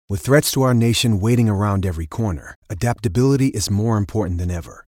With threats to our nation waiting around every corner, adaptability is more important than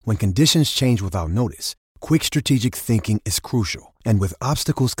ever. When conditions change without notice, quick strategic thinking is crucial. And with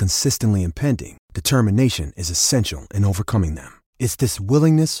obstacles consistently impending, determination is essential in overcoming them. It's this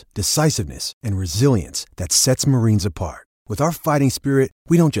willingness, decisiveness, and resilience that sets Marines apart. With our fighting spirit,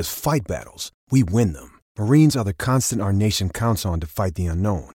 we don't just fight battles, we win them. Marines are the constant our nation counts on to fight the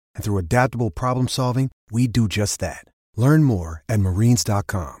unknown. And through adaptable problem solving, we do just that. Learn more at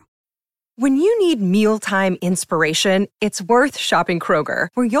marines.com. When you need mealtime inspiration, it's worth shopping Kroger,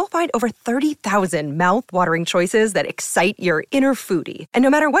 where you'll find over 30,000 mouth-watering choices that excite your inner foodie. And no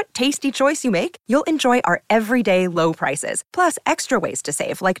matter what tasty choice you make, you'll enjoy our everyday low prices, plus extra ways to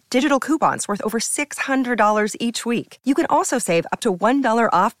save, like digital coupons worth over $600 each week. You can also save up to $1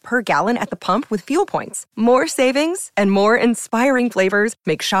 off per gallon at the pump with fuel points. More savings and more inspiring flavors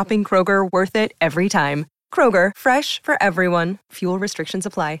make shopping Kroger worth it every time. Kroger, fresh for everyone. Fuel restrictions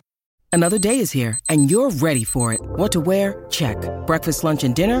apply. Another day is here, and you're ready for it. What to wear? Check. Breakfast, lunch,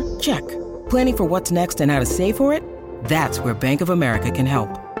 and dinner? Check. Planning for what's next and how to save for it? That's where Bank of America can help.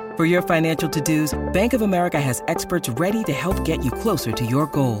 For your financial to-dos, Bank of America has experts ready to help get you closer to your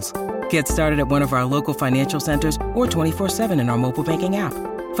goals. Get started at one of our local financial centers or 24/7 in our mobile banking app.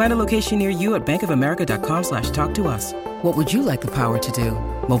 Find a location near you at bankofamerica.com/talktous. What would you like the power to do?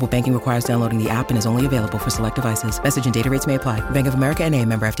 Mobile banking requires downloading the app and is only available for select devices. Message and data rates may apply. Bank of America N.A.,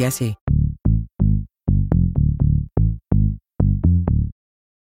 member FDIC.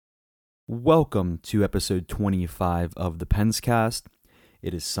 Welcome to episode 25 of the Penscast.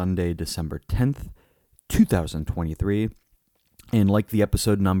 It is Sunday, December 10th, 2023. And like the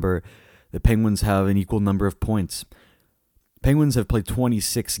episode number, the Penguins have an equal number of points. Penguins have played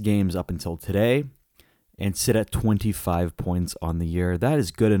 26 games up until today and sit at 25 points on the year. That is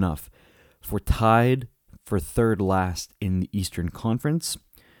good enough. We're tied for third last in the Eastern Conference.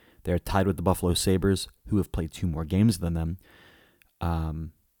 They're tied with the Buffalo Sabres, who have played 2 more games than them.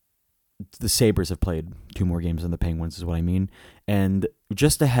 The Sabres have played 2 more games than the Penguins, is what I mean. And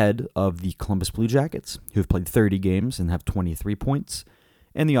just ahead of the Columbus Blue Jackets, who have played 30 games and have 23 points,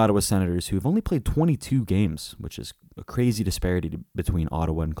 and the Ottawa Senators, who have only played 22 games, which is a crazy disparity between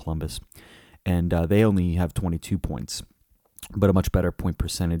Ottawa and Columbus. And they only have 22 points, but a much better point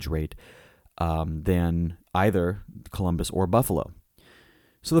percentage rate than either Columbus or Buffalo.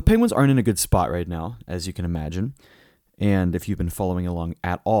 So the Penguins aren't in a good spot right now, as you can imagine. And if you've been following along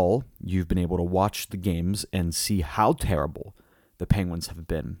at all, you've been able to watch the games and see how terrible the Penguins have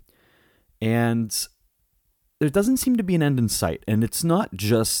been. And there doesn't seem to be an end in sight. And it's not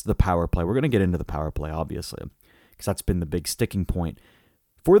just the power play. We're going to get into the power play, obviously, because that's been the big sticking point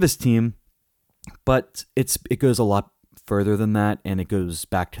for this team. But it goes a lot further than that, and it goes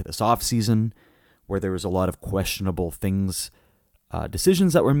back to this offseason, where there was a lot of questionable things,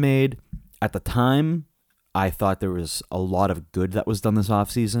 decisions that were made. At the time, I thought there was a lot of good that was done this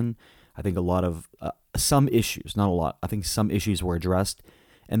offseason. I think a lot of, some issues, not a lot, I think some issues were addressed.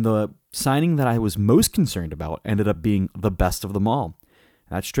 And the signing that I was most concerned about ended up being the best of them all.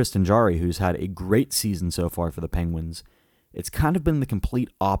 And that's Tristan Jarry, who's had a great season so far for the Penguins. It's kind of been the complete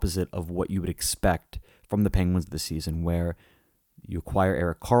opposite of what you would expect from the Penguins this season, where you acquire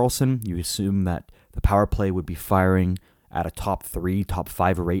Erik Karlsson, you assume that the power play would be firing at a top 3, top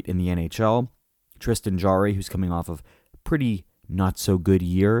 5 rate in the NHL. Tristan Jarry, who's coming off of a pretty not-so-good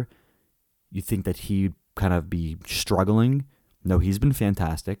year, you think that he'd kind of be struggling. No, he's been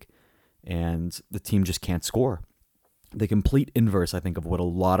fantastic, and the team just can't score. The complete inverse, I think, of what a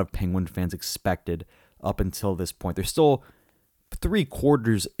lot of Penguin fans expected up until this point. There's still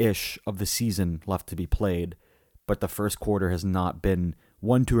 3/4-ish of the season left to be played, but the first quarter has not been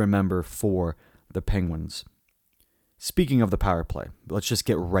one to remember for the Penguins. Speaking of the power play, let's just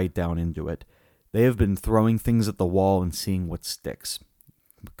get right down into it. They have been throwing things at the wall and seeing what sticks.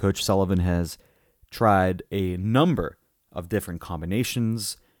 Coach Sullivan has tried a number of different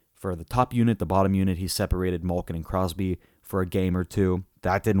combinations. For the top unit, the bottom unit, he separated Malkin and Crosby for a game or two.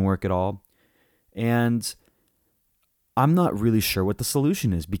 That didn't work at all. And I'm not really sure what the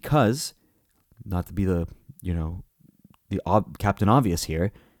solution is, because, not to be the Captain Obvious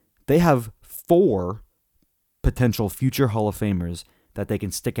here, they have 4 potential future Hall of Famers that they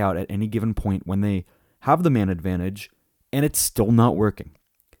can stick out at any given point when they have the man advantage, and it's still not working.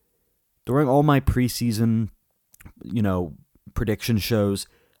 During all my preseason, prediction shows,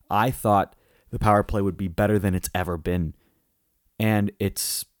 I thought the power play would be better than it's ever been. And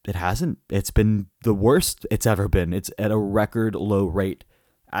it hasn't. It's been the worst it's ever been. It's at a record low rate.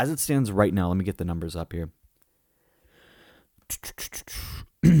 As it stands right now, let me get the numbers up here.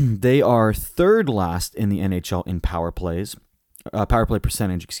 They are third last in the NHL in power plays. power play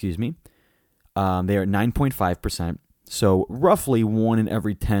percentage, excuse me. They are at 9.5%. So roughly 1 in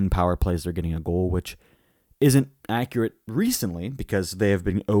every 10 power plays they're getting a goal, which isn't accurate recently because they have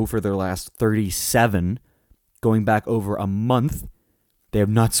been 0 for their last 37. Going back over a month, they have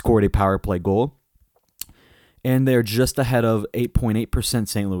not scored a power play goal. And they're just ahead of 8.8%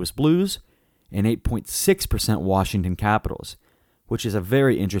 St. Louis Blues and 8.6% Washington Capitals, which is a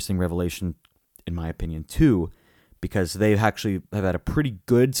very interesting revelation, in my opinion, too, because they actually have had a pretty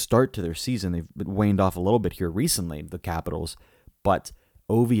good start to their season. They've been waned off a little bit here recently, the Capitals, but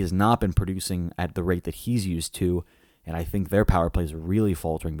Ovi has not been producing at the rate that he's used to, and I think their power plays are really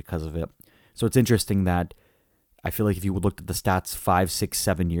faltering because of it. So it's interesting that I feel like if you looked at the stats 5, 6,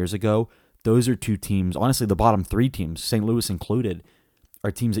 7 years ago, those are two teams, honestly, the bottom 3 teams, St. Louis included,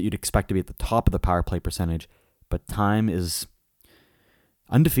 are teams that you'd expect to be at the top of the power play percentage, but time is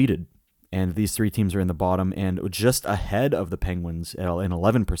undefeated. And these 3 teams are in the bottom, and just ahead of the Penguins in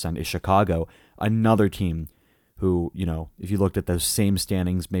 11% is Chicago, another team who, you know, if you looked at those same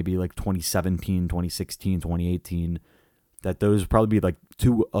standings, maybe like 2017, 2016, 2018, that those would probably be like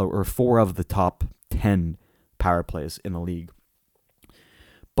 2 or 4 of the top 10 power plays in the league.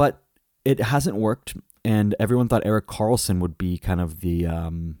 But it hasn't worked, and everyone thought Erik Karlsson would be kind of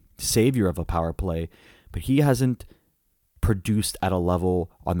the savior of a power play, but he hasn't produced at a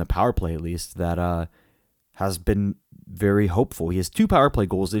level on the power play, at least, that has been very hopeful. He has 2 power play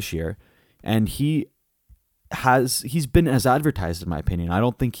goals this year, and he's been as advertised, in my opinion. I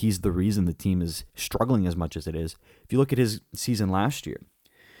don't think he's the reason the team is struggling as much as it is. If you look at his season last year,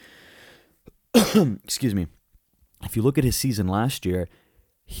 excuse me, if you look at his season last year,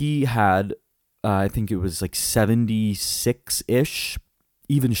 he had, I think it was like 76-ish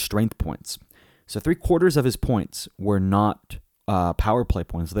even strength points. So 3/4 of his points were not power play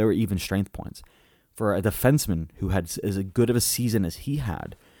points. They were even strength points. For a defenseman who had as good of a season as he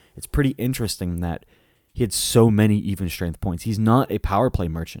had, it's pretty interesting that he had so many even strength points. He's not a power play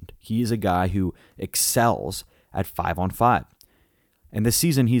merchant. He is a guy who excels at 5-on-5. And this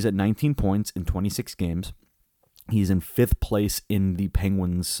season, he's at 19 points in 26 games. He's in 5th place in the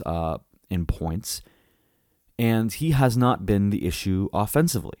Penguins in points. And he has not been the issue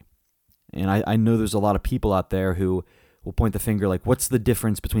offensively. And I know there's a lot of people out there who will point the finger like, what's the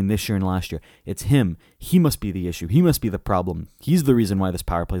difference between this year and last year? It's him. He must be the issue. He must be the problem. He's the reason why this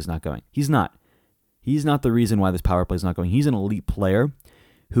power play is not going. He's not. He's not the reason why this power play is not going. He's an elite player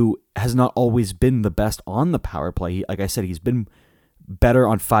who has not always been the best on the power play. Like I said, he's been better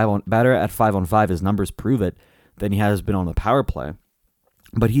at 5-on-5. His numbers prove it, than he has been on the power play.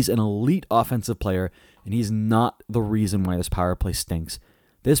 But he's an elite offensive player, and he's not the reason why this power play stinks.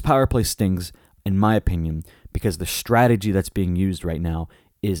 This power play stinks, in my opinion, because the strategy that's being used right now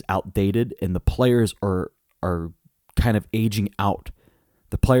is outdated, and the players are kind of aging out.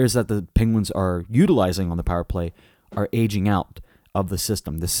 The players that the Penguins are utilizing on the power play are aging out of the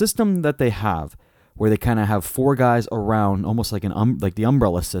system. The system that they have, where they kind of have 4 guys around, almost like like the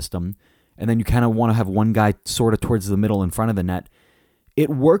umbrella system, and then you kind of want to have one guy sort of towards the middle in front of the net. It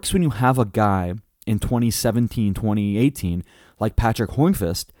works when you have a guy in 2017, 2018, like Patrick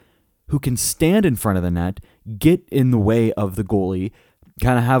Hornqvist, who can stand in front of the net, get in the way of the goalie,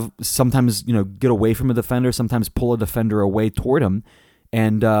 kind of have sometimes, get away from a defender, sometimes pull a defender away toward him,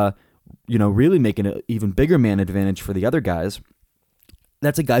 and, really make an even bigger man advantage for the other guys.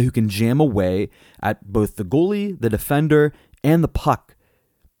 That's a guy who can jam away at both the goalie, the defender, and the puck.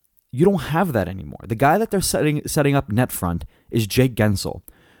 You don't have that anymore. The guy that they're setting up net front is Jake Guentzel,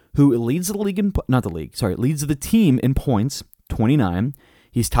 who leads the team in points, 29.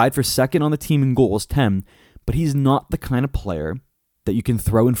 He's tied for second on the team in goals, 10, but he's not the kind of player that you can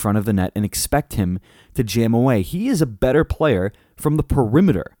throw in front of the net and expect him to jam away. He is a better player from the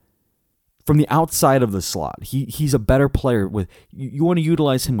perimeter, from the outside of the slot. He's a better player with, you want to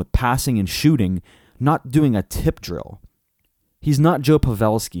utilize him with passing and shooting, not doing a tip drill. He's not Joe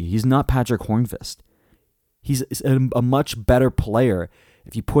Pavelski. He's not Patrick Hornqvist. He's a much better player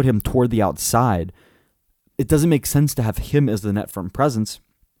if you put him toward the outside. It doesn't make sense to have him as the net front presence.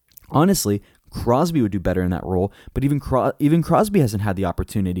 Honestly, Crosby would do better in that role, but even Crosby hasn't had the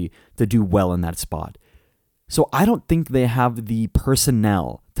opportunity to do well in that spot. So I don't think they have the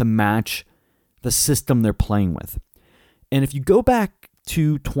personnel to match the system they're playing with. And if you go back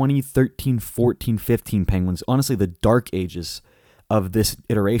to 2013, 14, 15 Penguins, honestly, the dark ages of this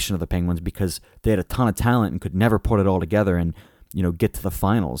iteration of the Penguins, because they had a ton of talent and could never put it all together and, get to the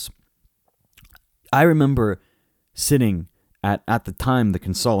finals. I remember sitting at the time, the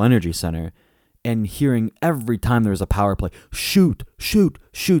Consol Energy Center, and hearing every time there was a power play, shoot, shoot,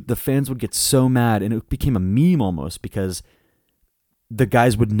 shoot. The fans would get so mad, and it became a meme almost, because the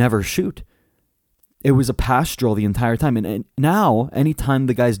guys would never shoot. It was a pass drill the entire time. And now, anytime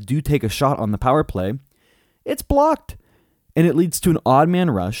the guys do take a shot on the power play, it's blocked. And it leads to an odd man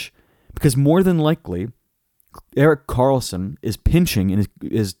rush because more than likely, Erik Karlsson is pinching and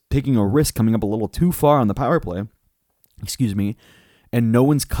is taking a risk coming up a little too far on the power play. And no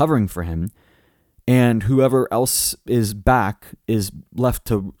one's covering for him. And whoever else is back is left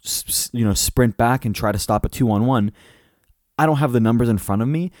to, sprint back and try to stop a 2-on-1. I don't have the numbers in front of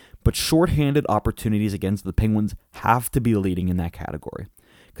me, but shorthanded opportunities against the Penguins have to be leading in that category.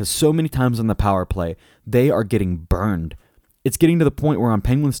 Because so many times on the power play, they are getting burned. It's getting to the point where on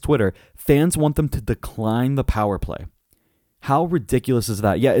Penguins Twitter, fans want them to decline the power play. How ridiculous is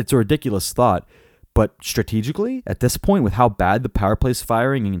that? Yeah, it's a ridiculous thought, but strategically, at this point, with how bad the power play is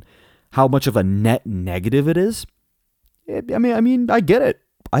firing and how much of a net negative it is, I mean, I get it.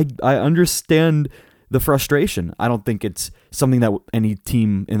 I understand the frustration. I don't think it's something that any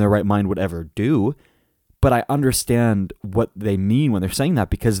team in their right mind would ever do, but I understand what they mean when they're saying that,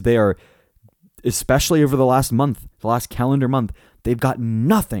 because they are, especially over the last month, the last calendar month, they've got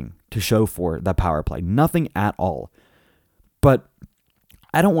nothing to show for that power play. Nothing at all. But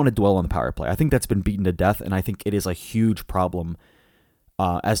I don't want to dwell on the power play. I think that's been beaten to death, and I think it is a huge problem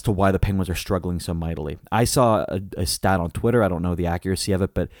as to why the Penguins are struggling so mightily. I saw a stat on Twitter. I don't know the accuracy of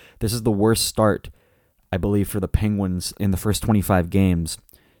it, but this is the worst start, I believe, for the Penguins in the first 25 games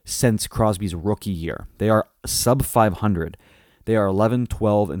since Crosby's rookie year. They are sub 500. They are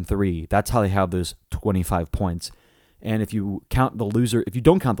 11-12-3. That's how they have those 25 points. And if you count the loser, if you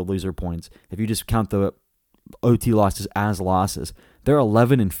don't count the loser points, if you just count the OT losses as losses, they're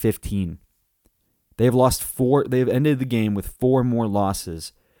 11-15. They've lost 4. They've ended the game with 4 more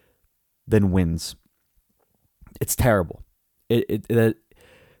losses than wins. It's terrible.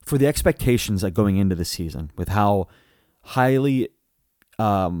 For the expectations that going into the season, with how highly,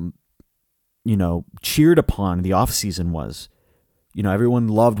 cheered upon the offseason was. Everyone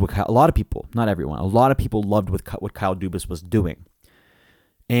loved what a lot of people, not everyone, a lot of people loved what Kyle Dubas was doing.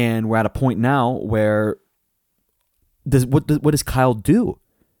 And we're at a point now where what does Kyle do?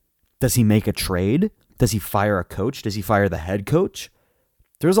 Does he make a trade? Does he fire a coach? Does he fire the head coach?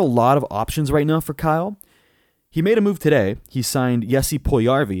 There's a lot of options right now for Kyle. He made a move today. He signed Jesse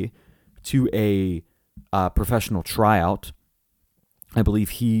Puljujarvi to a professional tryout. I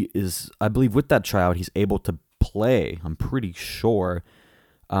believe with that tryout, he's able to play. I'm pretty sure.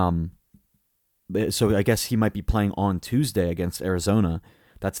 So I guess he might be playing on Tuesday against Arizona.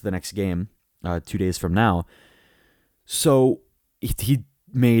 That's the next game, 2 days from now. So he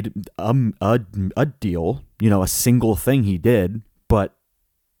made a deal, a single thing he did, but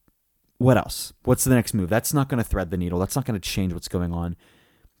what else? What's the next move? That's not going to thread the needle. That's not going to change what's going on.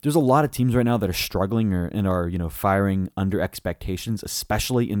 There's a lot of teams right now that are struggling and are firing under expectations,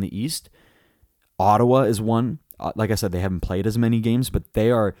 especially in the East. Ottawa is one. Like I said, they haven't played as many games, but they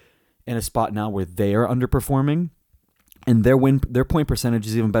are in a spot now where they are underperforming, and their point percentage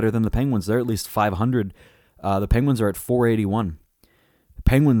is even better than the Penguins. They're at least 500. The Penguins are at 481. The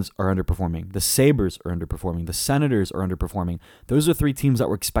Penguins are underperforming. The Sabres are underperforming. The Senators are underperforming. Those are 3 teams that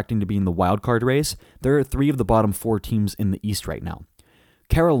we're expecting to be in the wild card race. There are 3 of the bottom 4 teams in the East right now.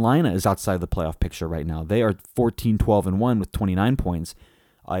 Carolina is outside the playoff picture right now. They are 14-12-1 with 29 points.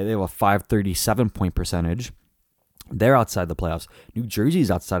 They have a 537 point percentage. They're outside the playoffs. New Jersey's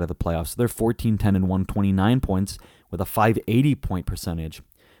outside of the playoffs. They're 14-10-1, 29 points with a 580 point percentage.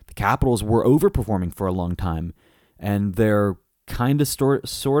 The Capitals were overperforming for a long time, and they're kind of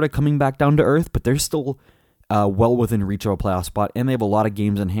sort of coming back down to earth, but they're still well within reach of a playoff spot, and they have a lot of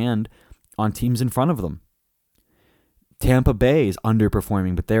games in hand on teams in front of them. Tampa Bay is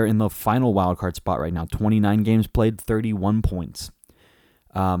underperforming, but they're in the final wildcard spot right now. 29 games played, 31 points.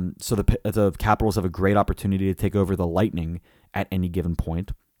 So the Capitals have a great opportunity to take over the Lightning at any given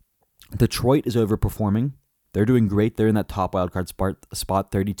point. Detroit is overperforming. They're doing great. They're in that top wildcard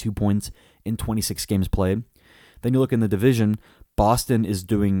spot, 32 points in 26 games played. Then you look in the division, Boston is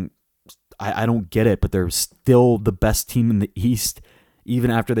doing, I don't get it, but they're still the best team in the East.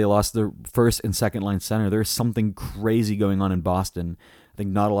 Even after they lost their first and second line center, there's something crazy going on in Boston. I think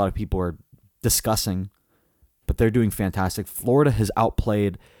not a lot of people are discussing, but they're doing fantastic. Florida has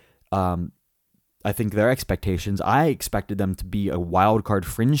outplayed, I think, their expectations. I expected them to be a wild card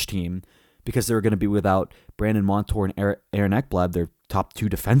fringe team because they were going to be without Brandon Montour and Aaron Ekblad, their top 2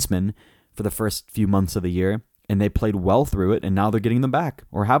 defensemen, for the first few months of the year, and they played well through it, and now they're getting them back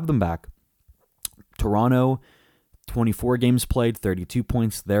or have them back. Toronto, 24 games played, 32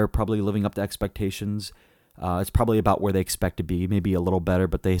 points. They're probably living up to expectations. It's probably about where they expect to be, maybe a little better,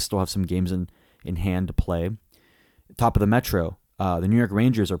 but they still have some games in hand to play. Top of the Metro, The New York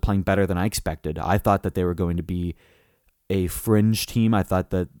Rangers are playing better than I expected. I thought that they were going to be a fringe team. I thought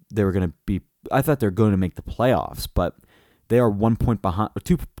that they were going to make the playoffs, but they are 1 point behind, or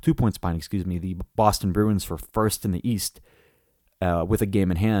 2 points behind, excuse me, the Boston Bruins for first in the East with a game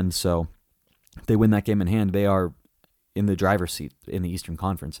in hand. So if they win that game in hand, they are in the driver's seat in the Eastern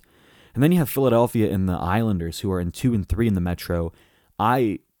Conference. And then you have Philadelphia and the Islanders, who are in 2 and 3 in the Metro.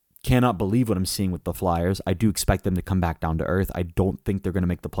 I cannot believe what I'm seeing with the Flyers. I do expect them to come back down to earth. I don't think they're going to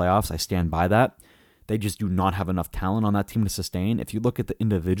make the playoffs. I stand by that. They just do not have enough talent on that team to sustain. If you look at the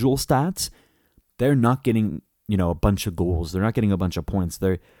individual stats, they're not getting, a bunch of goals. They're not getting a bunch of points.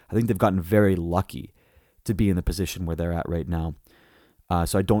 I think they've gotten very lucky to be in the position where they're at right now.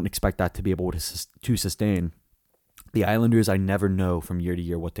 So I don't expect that to be able to sustain. The Islanders, I never know from year to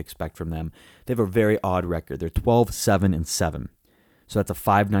year what to expect from them. They have a very odd record. They're 12-7-7. So that's a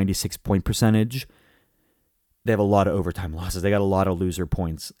 .596 point percentage. They have a lot of overtime losses. They got a lot of loser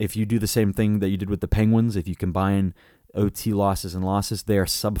points. If you do the same thing that you did with the Penguins, if you combine OT losses and losses, they are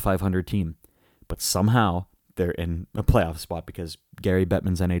sub-500 team. But somehow they're in a playoff spot because Gary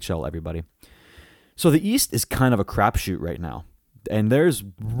Bettman's NHL, everybody. So the East is kind of a crapshoot right now. And there's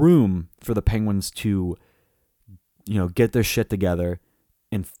room for the Penguins to get their shit together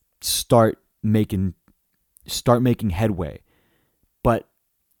and start making headway. But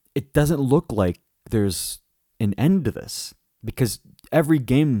it doesn't look like there's an end to this, because every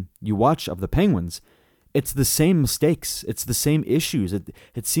game you watch of the Penguins, it's the same mistakes. It's the same issues.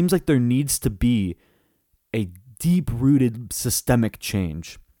 It seems like there needs to be a deep-rooted systemic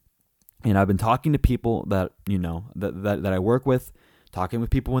change. And I've been talking to people that, that I work with, talking with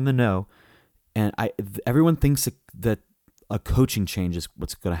people in the know, and everyone thinks that a coaching change is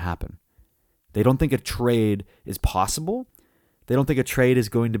what's going to happen. They don't think a trade is possible. They don't think a trade is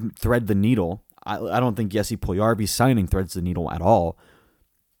going to thread the needle. I don't think Jesse Puljujarvi's signing threads the needle at all.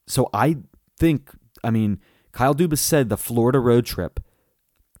 So I think, Kyle Dubas said the Florida road trip,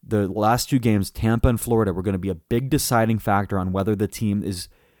 the last 2 games, Tampa and Florida, were going to be a big deciding factor on whether the team is,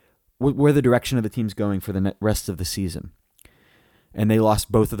 where the direction of the team's going for the rest of the season. And they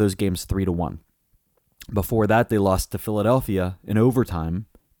lost both of those games 3-1. Before that, they lost to Philadelphia in overtime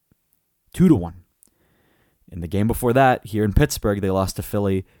 2-1. In the game before that, here in Pittsburgh, they lost to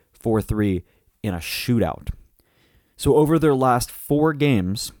Philly 4-3 in a shootout. So over their last 4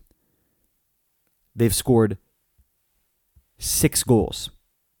 games, they've scored 6 goals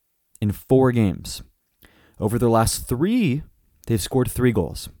in 4 games. Over their last 3, they've scored 3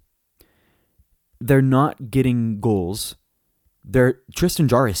 goals. They're not getting goals. Tristan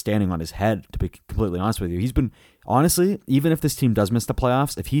Jarry is standing on his head, to be completely honest with you. He's been, honestly, even if this team does miss the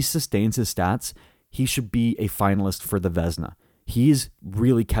playoffs, if he sustains his stats, he should be a finalist for the Vezina. He's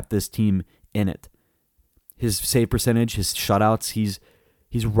really kept this team in it. His save percentage, his shutouts,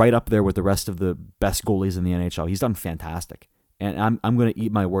 he's right up there with the rest of the best goalies in the NHL. He's done fantastic. And I'm going to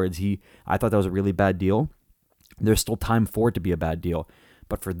eat my words. I thought that was a really bad deal. There's still time for it to be a bad deal.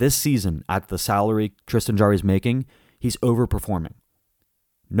 But for this season, at the salary Tristan Jarry is making, he's overperforming.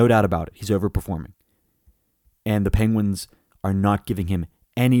 No doubt about it. He's overperforming. And the Penguins are not giving him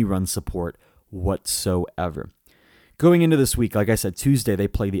any run support whatsoever. Going into this week, like I said, Tuesday they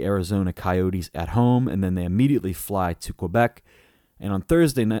play the Arizona Coyotes at home, and then they immediately fly to Quebec. And on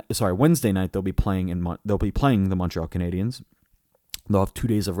Wednesday night they'll be playing the Montreal Canadiens. They'll have 2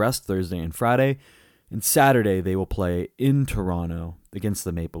 days of rest, Thursday and Friday. And Saturday they will play in Toronto against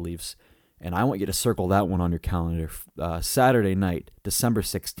the Maple Leafs. And I want you to circle that one on your calendar. Saturday night, December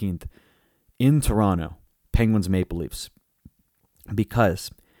 16th, in Toronto, Penguins Maple Leafs.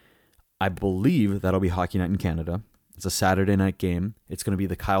 Because I believe that'll be Hockey Night in Canada. It's a Saturday night game. It's going to be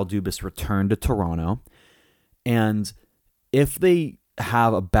the Kyle Dubas return to Toronto. And if they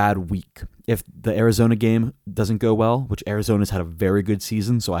have a bad week, if the Arizona game doesn't go well, which Arizona's had a very good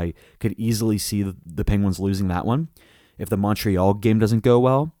season, so I could easily see the Penguins losing that one. If the Montreal game doesn't go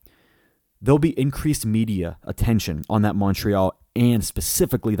well, there'll be increased media attention on that Montreal and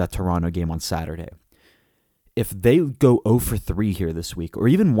specifically that Toronto game on Saturday. If they go 0 for 3 here this week, or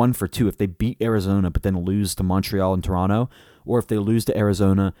even 1 for 2, if they beat Arizona but then lose to Montreal and Toronto, or if they lose to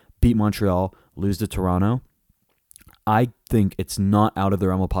Arizona, beat Montreal, lose to Toronto, I think it's not out of the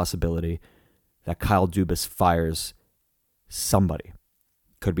realm of possibility that Kyle Dubas fires somebody.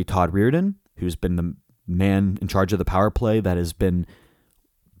 Could be Todd Reirden, who's been the man in charge of the power play that has been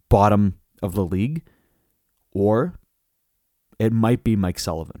bottom of the league, or it might be Mike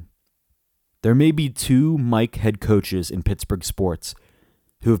Sullivan. There may be 2 Mike head coaches in Pittsburgh sports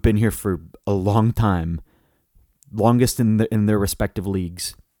who have been here for a long time, longest in their respective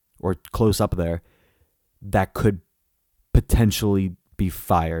leagues, or close up there, that could potentially be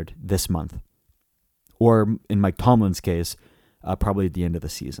fired this month. Or in Mike Tomlin's case, probably at the end of the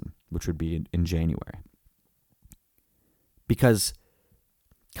season, which would be in January. Because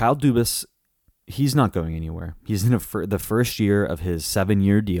Kyle Dubas, he's not going anywhere. He's in the first year of his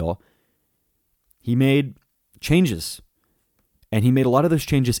 7-year deal. He made changes. And he made a lot of those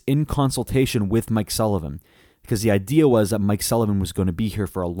changes in consultation with Mike Sullivan. Because the idea was that Mike Sullivan was going to be here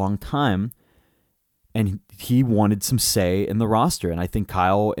for a long time. And he wanted some say in the roster. And I think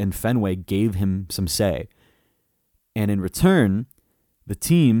Kyle and Fenway gave him some say. And in return, the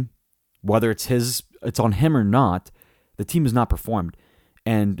team, whether it's on him or not, the team has not performed.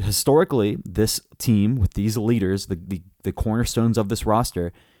 And historically, this team with these leaders, the cornerstones of this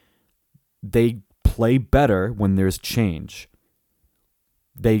roster, they play better when there's change.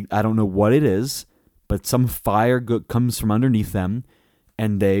 I don't know what it is, but some fire comes from underneath them,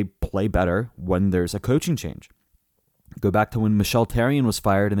 and they play better when there's a coaching change. Go back to when Michel Therrien was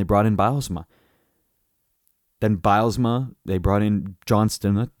fired and they brought in Bylsma. Then Bylsma, they brought in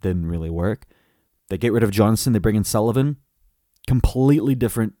Johnston. That didn't really work. They get rid of Johnston. They bring in Sullivan. Completely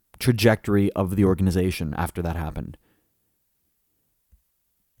different trajectory of the organization after that happened.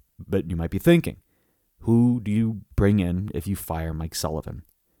 But you might be thinking, who do you bring in if you fire Mike Sullivan?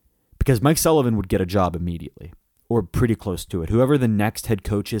 Because Mike Sullivan would get a job immediately, or pretty close to it. Whoever the next head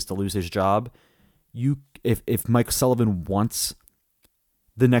coach is to lose his job, if Mike Sullivan wants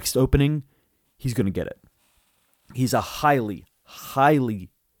the next opening, he's going to get it. He's a highly, highly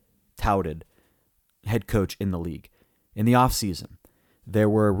touted head coach in the league. In the offseason, there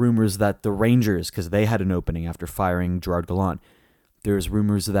were rumors that the Rangers, because they had an opening after firing Gerard Gallant, there's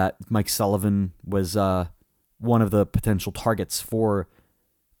rumors that Mike Sullivan was one of the potential targets for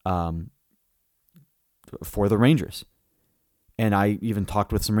the Rangers. And I even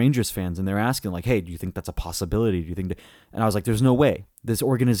talked with some Rangers fans, and they're asking, like, hey, do you think that's a possibility? Do you think And I was like, there's no way. This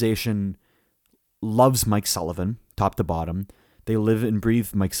organization loves Mike Sullivan, top to bottom. They live and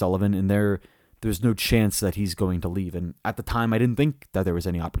breathe Mike Sullivan, and there's no chance that he's going to leave. And at the time, I didn't think that there was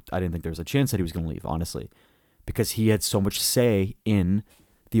I didn't think there was a chance that he was going to leave, honestly, because he had so much say in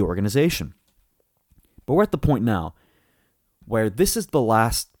the organization. But we're at the point now where this is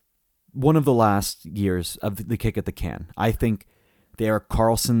one of the last years of the kick at the can. I think the Erik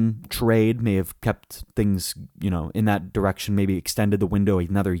Karlsson trade may have kept things, in that direction, maybe extended the window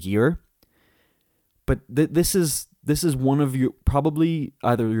another year. But this is one of your, probably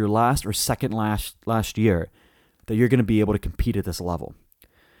either your last or second last year that you're going to be able to compete at this level.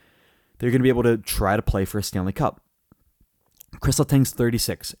 They're going to be able to try to play for a Stanley Cup. Chris Letang's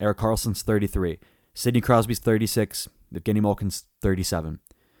 36, Erik Karlsson's 33, Sidney Crosby's 36, Evgeny Malkin's 37.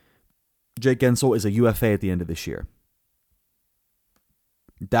 Jake Guentzel is a UFA at the end of this year.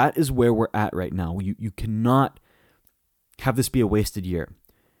 That is where we're at right now. You cannot have this be a wasted year.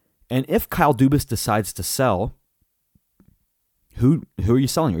 And if Kyle Dubas decides to sell, who are you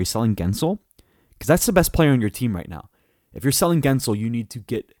selling? Are you selling Guentzel? Because that's the best player on your team right now. If you're selling Guentzel, you need to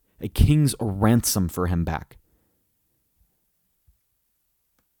get a king's ransom for him back.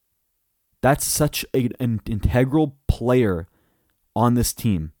 That's such an integral player on this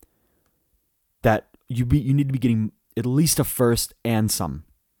team that you need to be getting at least a first and some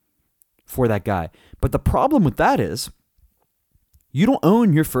for that guy. But the problem with that is you don't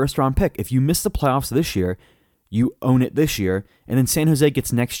own your first round pick. If you miss the playoffs this year, you own it this year, and then San Jose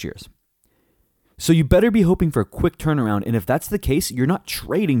gets next year's. So you better be hoping for a quick turnaround, and if that's the case, you're not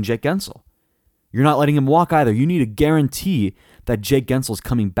trading Jake Guentzel. You're not letting him walk either. You need a guarantee that Jake Guentzel is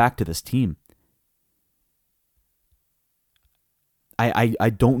coming back to this team. I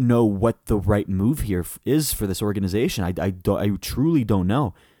don't know what the right move here is for this organization. I truly don't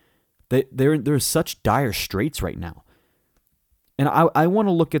know. They're such dire straits right now. And I want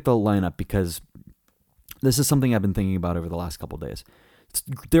to look at the lineup because this is something I've been thinking about over the last couple of days.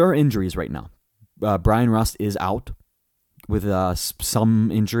 There are injuries right now. Brian Rust is out with some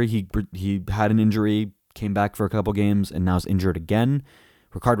injury. He had an injury, came back for a couple games, and now is injured again.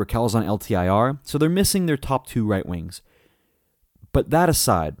 Rickard Rakell's on LTIR. So they're missing their top two right wings. But that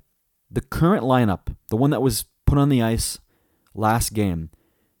aside, the current lineup, the one that was put on the ice last game,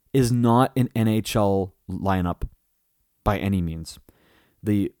 is not an NHL lineup by any means.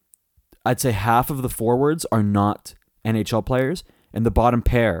 I'd say half of the forwards are not NHL players, and the bottom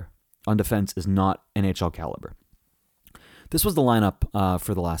pair on defense is not NHL caliber. This was the lineup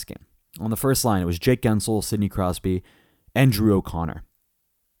for the last game. On the first line, it was Jake Guentzel, Sidney Crosby, and Drew O'Connor.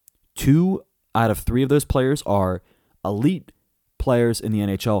 2 out of 3 of those players are elite players in the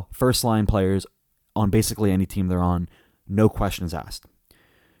NHL, first-line players on basically any team they're on, no questions asked.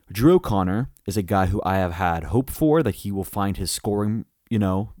 Drew O'Connor is a guy who I have had hope for that he will find his scoring,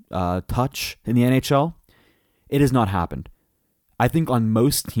 touch in the NHL. It has not happened. I think on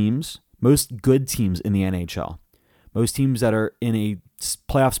most teams, most good teams in the NHL, most teams that are in a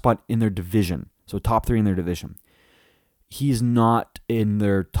playoff spot in their division, so top 3 in their division, he's not in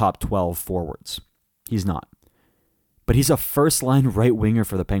their top 12 forwards. He's not. But he's a first-line right winger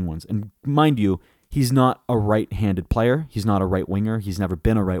for the Penguins. And mind you, he's not a right-handed player. He's not a right winger. He's never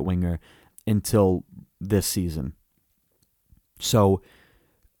been a right winger until this season. So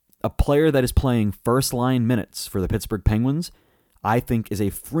a player that is playing first-line minutes for the Pittsburgh Penguins, I think, is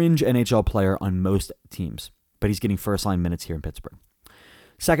a fringe NHL player on most teams. But he's getting first-line minutes here in Pittsburgh.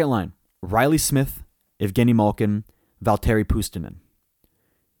 Second line, Riley Smith, Evgeny Malkin, Valtteri Puustinen.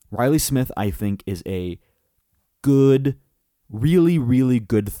 Riley Smith, I think, is a good, really, really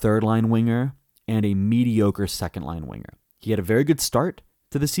good third-line winger and a mediocre second-line winger. He had a very good start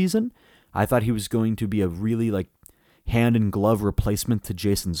to the season. I thought he was going to be a really hand-in-glove replacement to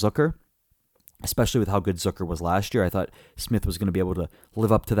Jason Zucker, especially with how good Zucker was last year. I thought Smith was going to be able to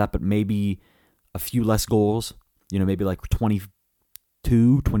live up to that, but maybe a few less goals, maybe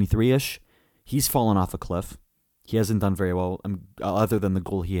 22, 23-ish. He's fallen off a cliff. He hasn't done very well, other than the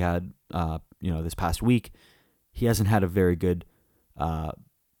goal he had, this past week. He hasn't had a very good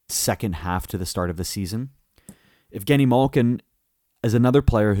second half to the start of the season. Evgeny Malkin is another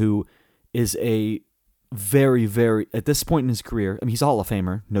player who is a very, very, at this point in his career, he's a Hall of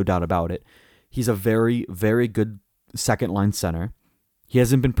Famer, no doubt about it. He's a very, very good second-line center. He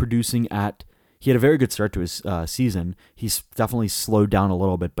hasn't been producing he had a very good start to his season. He's definitely slowed down a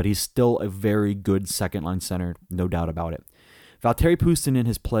little bit, but he's still a very good second-line center, no doubt about it. Valtteri Puustinen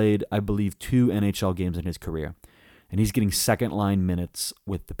has played, I believe, 2 NHL games in his career, and he's getting second-line minutes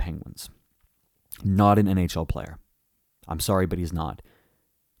with the Penguins. Not an NHL player. I'm sorry, but he's not.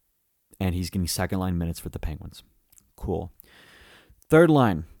 And he's getting second-line minutes with the Penguins. Cool. Third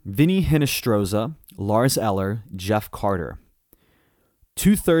line, Vinny Hinostroza, Lars Eller, Jeff Carter.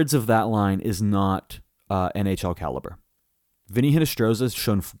 2/3 of that line is not NHL caliber. Vinny Hinostroza has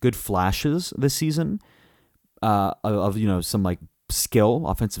shown good flashes this season of some skill,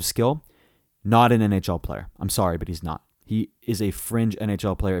 offensive skill. Not an NHL player. I'm sorry, but he's not. He is a fringe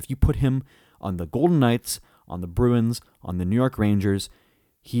NHL player. If you put him on the Golden Knights, on the Bruins, on the New York Rangers,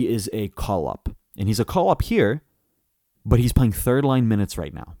 he is a call-up. And he's a call-up here, but he's playing third-line minutes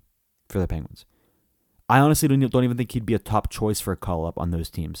right now for the Penguins. I honestly don't even think he'd be a top choice for a call-up on those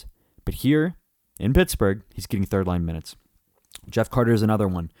teams. But here, in Pittsburgh, he's getting third-line minutes. Jeff Carter is another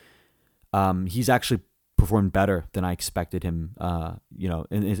one. He's actually performed better than I expected him,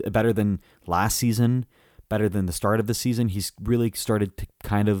 better than last season, better than the start of the season. He's really started to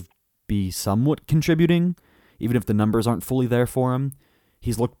kind of be somewhat contributing, even if the numbers aren't fully there for him.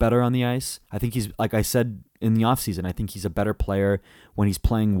 He's looked better on the ice. I think he's, like I said in the offseason, I think he's a better player when he's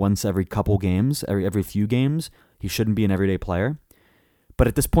playing once every couple games, every few games. He shouldn't be an everyday player. But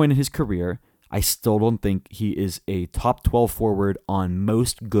at this point in his career, I still don't think he is a top 12 forward on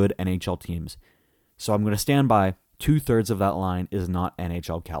most good NHL teams. So I'm going to stand by 2/3 of that line is not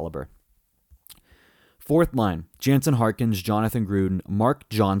NHL caliber. Fourth line, Jansen Harkins, Jonathan Gruden, Mark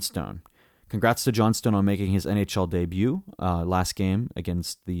Johnstone. Congrats to Johnstone on making his NHL debut last game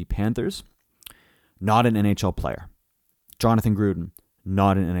against the Panthers. Not an NHL player. Jonathan Gruden,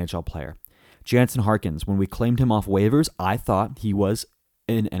 not an NHL player. Jansen Harkins, when we claimed him off waivers, I thought he was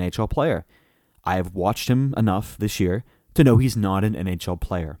an NHL player. I have watched him enough this year to know he's not an NHL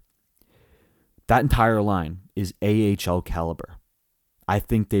player. That entire line is AHL caliber. I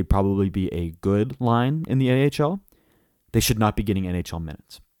think they'd probably be a good line in the AHL. They should not be getting NHL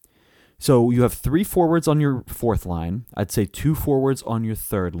minutes. So you have 3 forwards on your fourth line. I'd say 2 forwards on your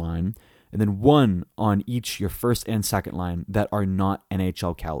third line, and then 1 on each your first and second line that are not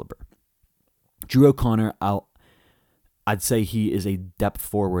NHL caliber. Drew O'Connor, I'd say he is a depth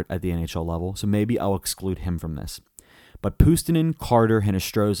forward at the NHL level, so maybe I'll exclude him from this. But Puustinen, Carter,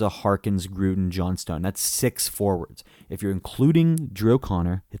 Hinostroza, Harkins, Gruden, Johnstone, that's 6 forwards. If you're including Drew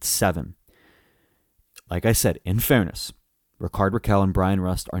O'Connor, it's 7. Like I said, in fairness, Rickard Rakell and Brian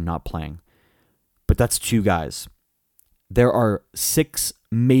Rust are not playing. But that's 2 guys. There are 6,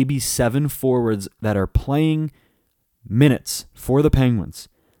 maybe 7 forwards that are playing minutes for the Penguins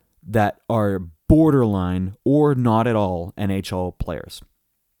that are borderline or not at all NHL players.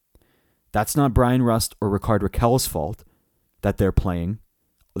 That's not Brian Rust or Rickard Rakell's fault that they're playing,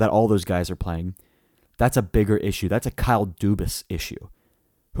 that all those guys are playing. That's a bigger issue. That's a Kyle Dubas issue,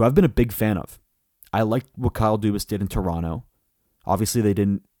 who I've been a big fan of. I liked what Kyle Dubas did in Toronto. Obviously, they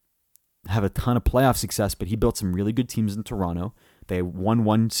didn't have a ton of playoff success, but he built some really good teams in Toronto. They won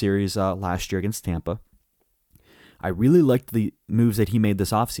one series last year against Tampa. I really liked the moves that he made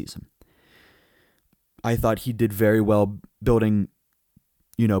this offseason. I thought he did very well building,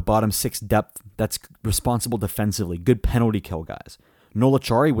 bottom six depth that's responsible defensively, good penalty kill guys. Noel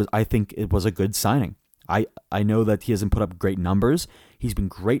Acciari I think it was a good signing. I know that he hasn't put up great numbers. He's been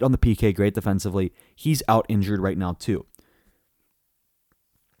great on the PK, great defensively. He's out injured right now too.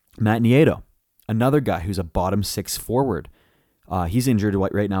 Matt Nieto, another guy who's a bottom six forward. He's injured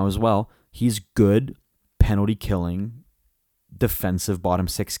right now as well. He's good penalty killing defensive bottom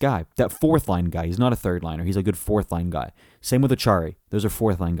six guy. That fourth line guy. He's not a third liner. He's a good fourth line guy. Same with Acciari. Those are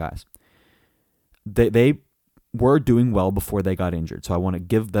fourth line guys. They were doing well before they got injured, so I want to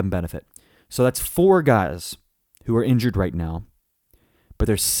give them benefit. So that's 4 guys who are injured right now, but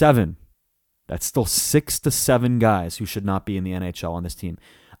there's 7. That's still 6 to 7 guys who should not be in the NHL on this team.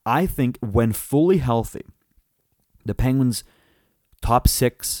 I think when fully healthy, the Penguins' top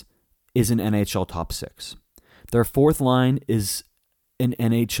 6 is an NHL top 6. Their fourth line is an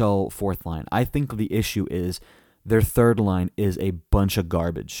NHL fourth line. I think the issue is their third line is a bunch of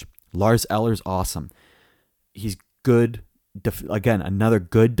garbage. Lars Eller's awesome. He's good. Again, another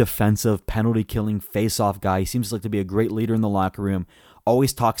good defensive, penalty-killing, face-off guy. He seems like to be a great leader in the locker room.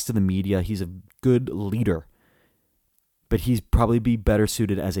 Always talks to the media. He's a good leader. But he's probably be better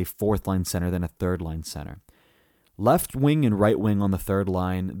suited as a fourth-line center than a third-line center. Left wing and right wing on the third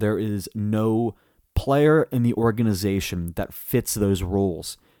line, there is no player in the organization that fits those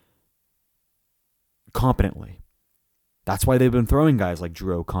roles competently. That's why they've been throwing guys like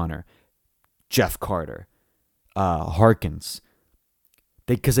Drew O'Connor, Jeff Carter, Harkins,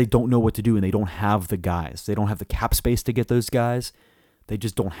 because they don't know what to do and they don't have the guys. They don't have the cap space to get those guys. They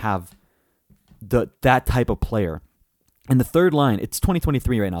just don't have that type of player. And the third line, it's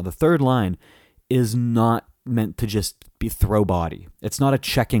 2023 right now. The third line is not meant to just be throw body. It's not a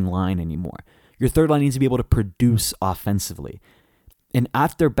checking line anymore. Your third line needs to be able to produce offensively. And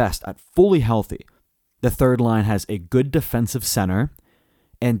at their best, at fully healthy, the third line has a good defensive center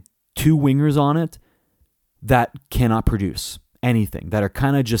and 2 wingers on it that cannot produce anything, that are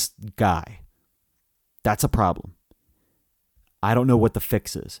kind of just guy. That's a problem. I don't know what the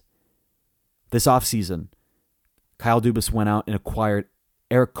fix is. This offseason, Kyle Dubas went out and acquired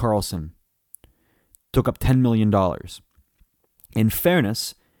Erik Karlsson, took up $10 million. In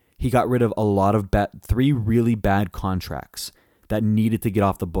fairness, he got rid of a lot of 3 really bad contracts that needed to get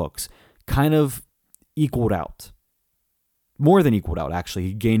off the books. Kind of equaled out. More than equaled out, actually.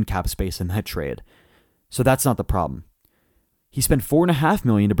 He gained cap space in that trade. So that's not the problem. He spent $4.5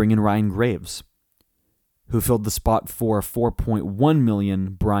 million to bring in Ryan Graves, who filled the spot for $4.1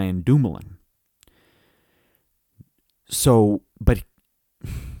 million Brian Dumoulin. So, but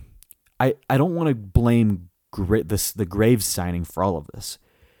I don't want to blame the Graves signing for all of this.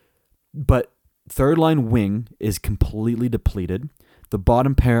 But third line wing is completely depleted. The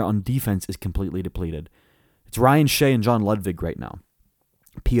bottom pair on defense is completely depleted. It's Ryan Shea and John Ludwig right now.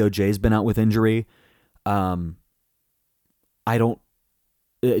 POJ's been out with injury. Chad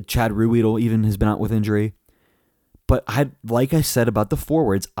Ruhwedel even has been out with injury. But like I said about the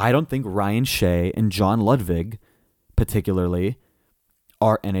forwards, I don't think Ryan Shea and John Ludwig, particularly,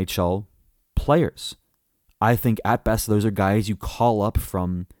 are NHL players. I think at best those are guys you call up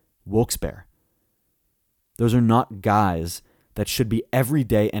from Wilkes-Barre. Those are not guys that should be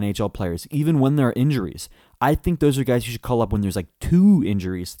everyday NHL players, even when there are injuries. I think those are guys you should call up when there's like 2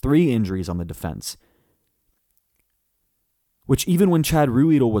 injuries, 3 injuries on the defense. Which even when Chad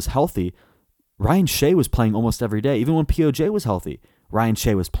Ruhwedel was healthy, Ryan Shea was playing almost every day. Even when POJ was healthy, Ryan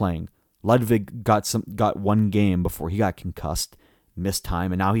Shea was playing. Ludwig got 1 game before he got concussed, missed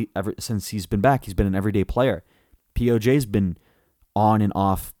time, and now ever since he's been back, he's been an everyday player. POJ's been on and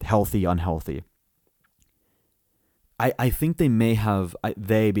off, healthy, unhealthy. I think they may have,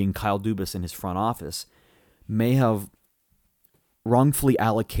 they being Kyle Dubas and his front office, may have wrongfully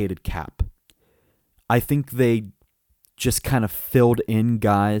allocated cap. I think they just kind of filled in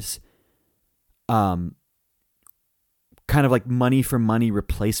guys, kind of like money for money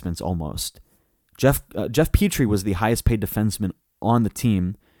replacements almost. Jeff Petrie was the highest paid defenseman on the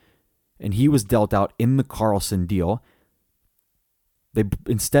team, and he was dealt out in the Karlsson deal. They,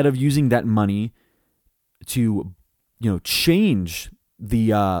 instead of using that money to change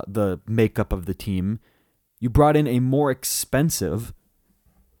the makeup of the team, you brought in a more expensive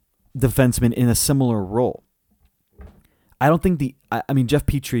defenseman in a similar role. I don't think Jeff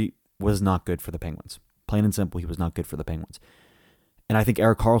Petrie was not good for the Penguins. Plain and simple, he was not good for the Penguins. And I think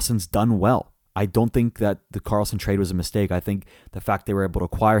Erik Karlsson's done well. I don't think that the Karlsson trade was a mistake. I think the fact they were able to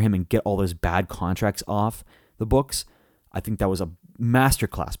acquire him and get all those bad contracts off the books, I think that was a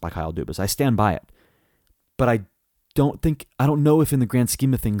masterclass by Kyle Dubas. I stand by it. But I don't know if in the grand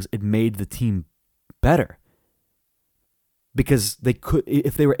scheme of things it made the team better. Because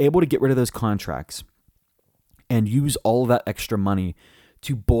if they were able to get rid of those contracts and use all of that extra money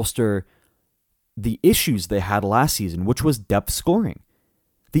to bolster the issues they had last season, which was depth scoring.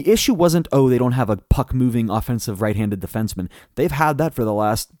 The issue wasn't, they don't have a puck-moving offensive right-handed defenseman. They've had that for the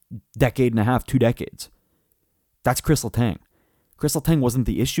last decade and a half, 2 decades. That's Chris Letang. Chris Letang wasn't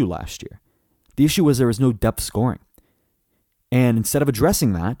the issue last year. The issue was there was no depth scoring. And instead of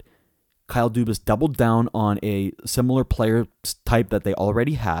addressing that, Kyle Dubas doubled down on a similar player type that they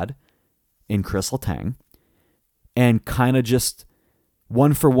already had in Chris Letang and kind of just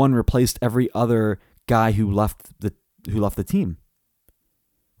one for one replaced every other guy who left the team.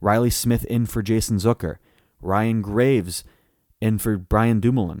 Riley Smith in for Jason Zucker. Ryan Graves in for Brian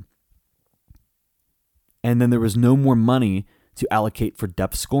Dumoulin. And then there was no more money to allocate for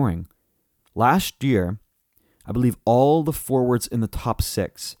depth scoring. Last year, I believe all the forwards in the top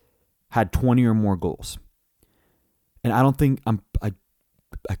 6 had 20 or more goals. And I don't think, I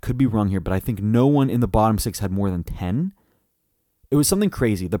could be wrong here, but I think no one in the bottom 6 had more than 10. It was something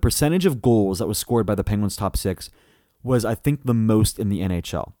crazy. The percentage of goals that was scored by the Penguins' top 6 was, I think, the most in the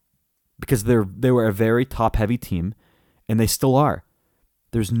NHL. Because they were a very top-heavy team, and they still are.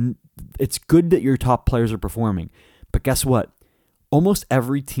 It's good that your top players are performing, but guess what? Almost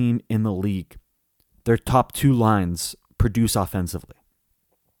every team in the league, their top 2 lines produce offensively.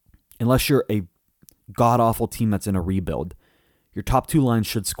 Unless you're a god-awful team that's in a rebuild, your top 2 lines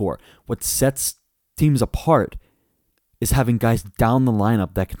should score. What sets teams apart is having guys down the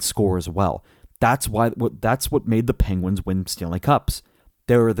lineup that can score as well. That's what made the Penguins win Stanley Cups.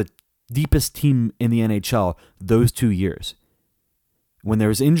 They were the deepest team in the NHL those 2 years. When there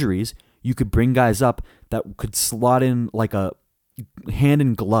was injuries, you could bring guys up that could slot in like a hand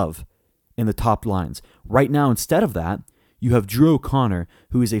in glove in the top lines. Right now, instead of that, you have Drew O'Connor,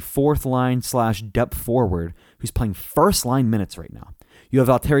 who is a 4th line / depth forward, who's playing 1st line minutes right now. You have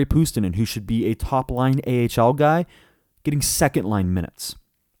Valtteri Puustinen, who should be a top line AHL guy, getting 2nd line minutes.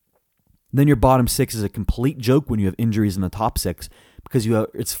 Then your bottom 6 is a complete joke when you have injuries in the top 6 because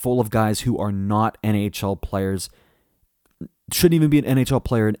it's full of guys who are not NHL players, shouldn't even be an NHL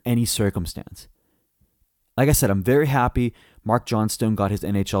player in any circumstance. Like I said, I'm very happy Mark Johnstone got his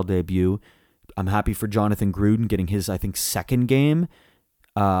NHL debut. I'm happy for Jonathan Gruden getting his, I think, 2nd game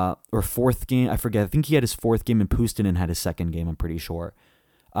or 4th game. I forget. I think he had his 4th game and Puustinen had his 2nd game, I'm pretty sure.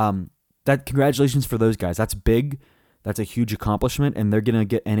 Congratulations for those guys. That's big. That's a huge accomplishment, and they're going to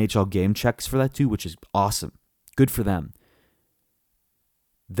get NHL game checks for that too, which is awesome. Good for them.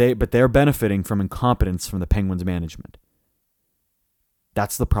 But they're benefiting from incompetence from the Penguins management.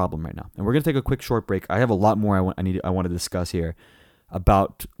 That's the problem right now. And we're going to take a quick short break. I have a lot more I want to discuss here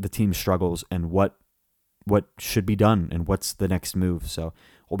about the team's struggles and what should be done and what's the next move. So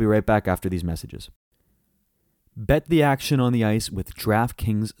we'll be right back after these messages. Bet the action on the ice with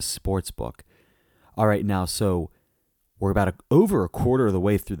DraftKings Sportsbook. All right, now, so we're about over a quarter of the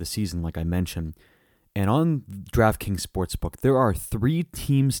way through the season, like I mentioned. And on DraftKings Sportsbook, there are 3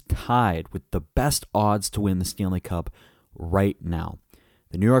 teams tied with the best odds to win the Stanley Cup right now.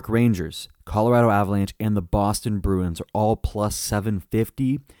 The New York Rangers, Colorado Avalanche, and the Boston Bruins are all plus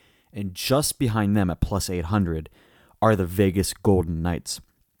 750, and just behind them at plus 800 are the Vegas Golden Knights.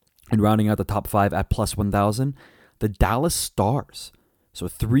 And rounding out the top 5 at plus 1,000, the Dallas Stars. So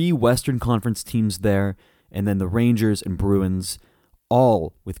 3 Western Conference teams there, and then the Rangers and Bruins,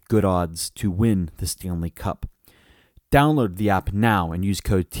 all with good odds to win the Stanley Cup. Download the app now and use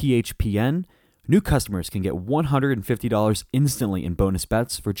code THPN. New customers can get $150 instantly in bonus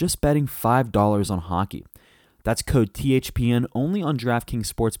bets for just betting $5 on hockey. That's code THPN only on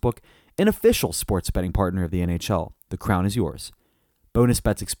DraftKings Sportsbook, an official sports betting partner of the NHL. The crown is yours. Bonus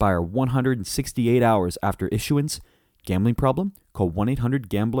bets expire 168 hours after issuance. Gambling problem? Call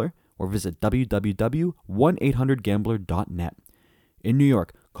 1-800-GAMBLER or visit www.1800gambler.net. In New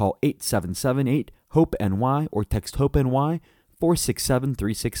York, call 877-8-HOPE-NY or text HOPE-NY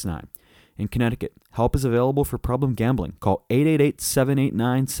 467-369. In Connecticut, help is available for problem gambling. Call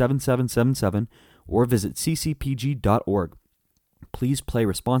 888-789-7777 or visit ccpg.org. Please play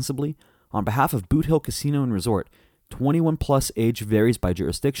responsibly. On behalf of Boot Hill Casino and Resort, 21 plus age varies by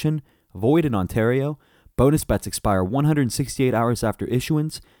jurisdiction, void in Ontario. Bonus bets expire 168 hours after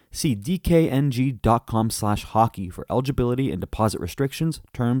issuance. See dkng.com/hockey for eligibility and deposit restrictions,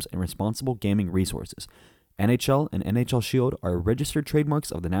 terms, and responsible gaming resources. NHL and NHL Shield are registered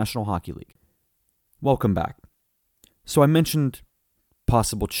trademarks of the National Hockey League. Welcome back. So I mentioned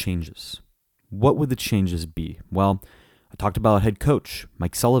possible changes. What would the changes be? Well, I talked about head coach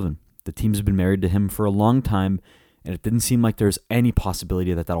Mike Sullivan. The team's been married to him for a long time, and it didn't seem like there's any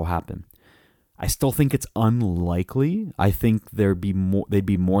possibility that that'll happen. I still think it's unlikely. I think they'd be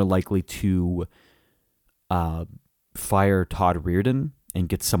more likely to fire Todd Reirden and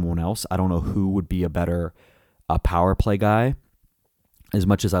get someone else. I don't know who would be a better power play guy. As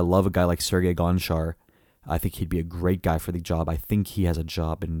much as I love a guy like Sergei Gonchar, I think he'd be a great guy for the job. I think he has a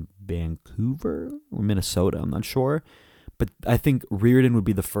job in Vancouver or Minnesota. I'm not sure. But I think Reirden would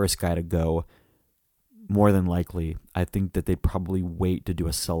be the first guy to go, more than likely. I think that they'd probably wait to do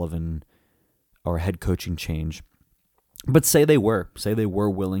a Sullivan or head coaching change. But say they were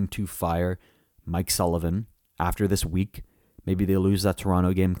willing to fire Mike Sullivan after this week. Maybe they lose that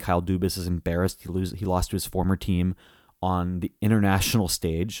Toronto game. Kyle Dubas is embarrassed. He lost to his former team on the international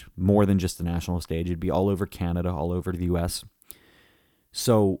stage, more than just the national stage. It'd be all over Canada, all over the US.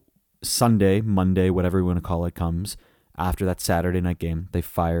 So Sunday, Monday, whatever you want to call it, comes after that Saturday night game. They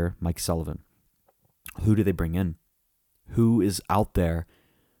fire Mike Sullivan. Who do they bring in? Who is out there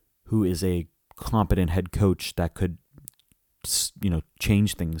who is a competent head coach that could,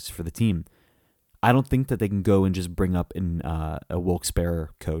 change things for the team? I don't think that they can go and just bring up a Wilkes-Barre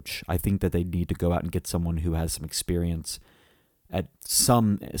coach. I think that they need to go out and get someone who has some experience at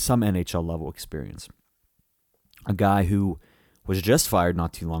some NHL level experience. A guy who was just fired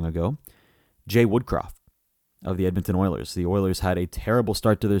not too long ago, Jay Woodcroft of the Edmonton Oilers. The Oilers had a terrible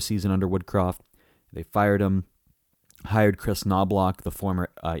start to their season under Woodcroft. They fired him, hired Chris Knobloch, the former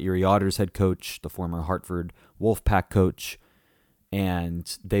Erie Otters head coach, the former Hartford Wolfpack coach,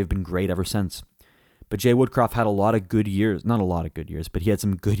 and they've been great ever since. But Jay Woodcroft had a lot of good years, not a lot of good years, but he had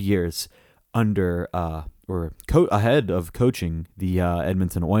some good years under ahead of coaching the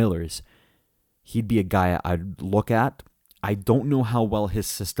Edmonton Oilers. He'd be a guy I'd look at. I don't know how well his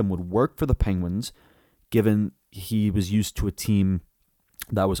system would work for the Penguins, given he was used to a team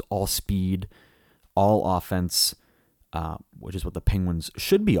that was all speed, all offense, which is what the Penguins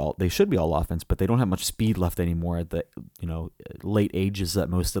should be all. They should be all offense, but they don't have much speed left anymore at the late ages that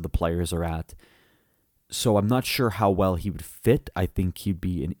most of the players are at. So I'm not sure how well he would fit. I think he'd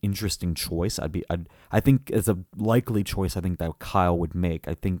be an interesting choice. I think as a likely choice, I think that Kyle would make.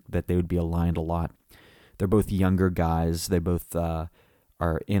 I think that they would be aligned a lot. They're both younger guys. They both are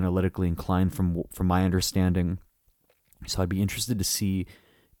analytically inclined from my understanding. So I'd be interested to see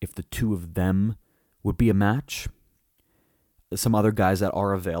if the two of them would be a match. Some other guys that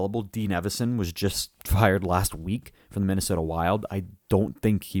are available. Dean Evison was just fired last week from the Minnesota Wild. I don't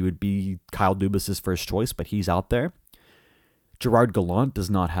think he would be Kyle Dubas' first choice, but he's out there. Gerard Gallant does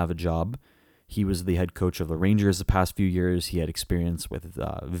not have a job. He was the head coach of the Rangers the past few years. He had experience with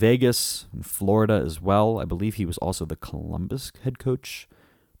Vegas and Florida as well. I believe he was also the Columbus head coach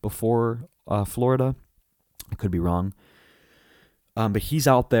before Florida. I could be wrong. But he's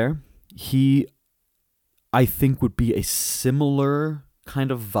out there. He, I think, would be a similar kind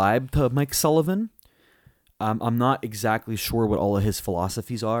of vibe to Mike Sullivan. I'm not exactly sure what all of his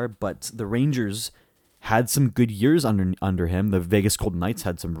philosophies are, but the Rangers had some good years under him. The Vegas Golden Knights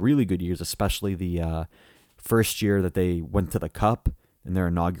had some really good years, especially the first year that they went to the Cup in their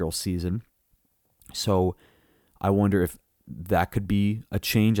inaugural season. So I wonder if that could be a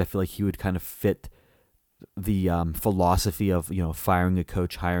change. I feel like he would kind of fit the philosophy of firing a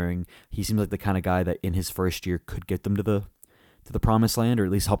coach, hiring. He seems like the kind of guy that in his first year could get them to the promised land, or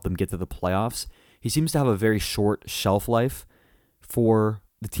at least help them get to the playoffs. He seems to have a very short shelf life for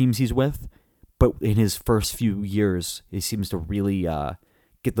the teams he's with, but in his first few years, he seems to really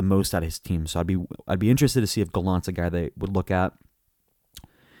get the most out of his team. So I'd be interested to see if Gallant's a guy they would look at.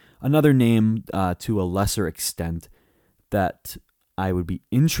 Another name to a lesser extent that I would be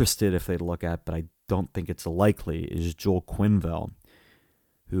interested if they'd look at, but I don't think it's likely, is Joel Quenneville,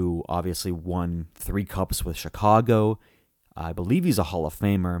 who obviously won 3 cups with Chicago. I believe he's a Hall of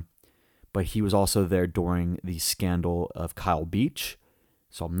Famer, but he was also there during the scandal of Kyle Beach.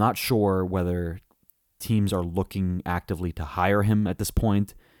 So I'm not sure whether teams are looking actively to hire him at this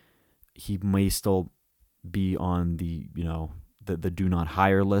point. He may still be on the do not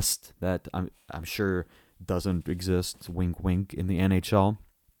hire list that I'm sure doesn't exist, wink wink, in the NHL.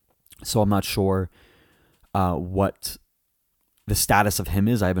 So I'm not sure what the status of him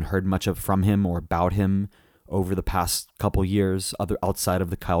is. I haven't heard much from him or about him over the past couple years, outside of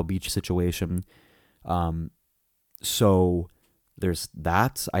the Kyle Beach situation. So there's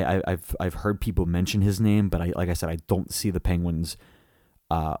that. I've heard people mention his name, but like I said, I don't see the Penguins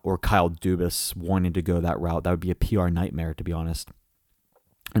or Kyle Dubas wanting to go that route. That would be a PR nightmare, to be honest,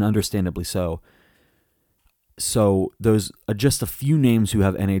 and understandably so. So those are just a few names who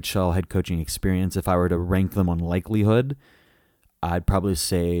have NHL head coaching experience. If I were to rank them on likelihood, I'd probably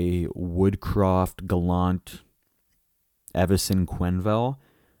say Woodcroft, Gallant, Evason, Quenneville.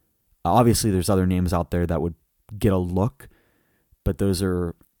 Obviously, there's other names out there that would get a look, but those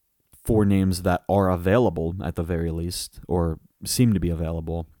are 4 names that are available at the very least, or seem to be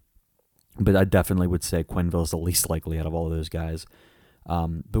available. But I definitely would say Quenneville is the least likely out of all of those guys.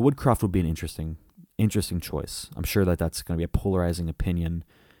 But Woodcroft would be an interesting choice. I'm sure that that's going to be a polarizing opinion,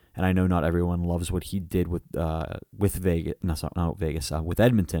 and I know not everyone loves what he did with Vegas, not Vegas, with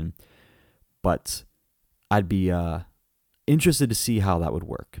Edmonton. But I'd be interested to see how that would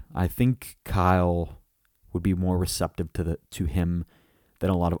work. I think Kyle would be more receptive to him than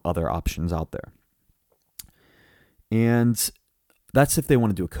a lot of other options out there. And that's if they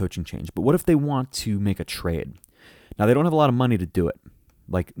want to do a coaching change. But what if they want to make a trade? Now, they don't have a lot of money to do it.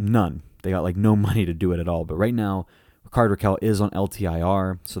 Like, none. They got, no money to do it at all. But right now, Rickard Rakell is on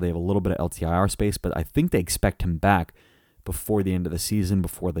LTIR, so they have a little bit of LTIR space. But I think they expect him back before the end of the season,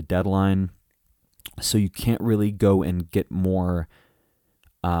 before the deadline. So you can't really go and get more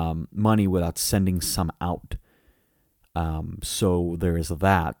money without sending some out. So there is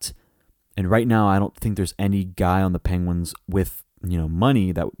that. And right now, I don't think there's any guy on the Penguins with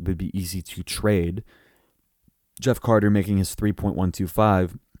money that would be easy to trade. Jeff Carter, making his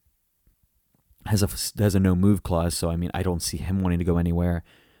 $3.125, has a no move clause. So I don't see him wanting to go anywhere.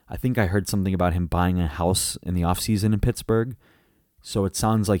 I think I heard something about him buying a house in the offseason in Pittsburgh. So it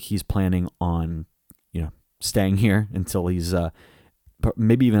sounds like he's planning on staying here until he's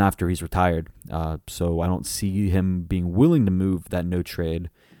maybe even after he's retired. So I don't see him being willing to move that no trade.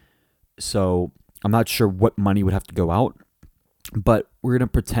 So I'm not sure what money would have to go out, but we're going to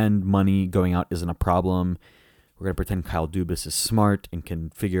pretend money going out isn't a problem. We're going to pretend Kyle Dubas is smart and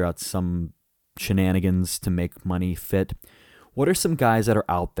can figure out some shenanigans to make money fit. What are some guys that are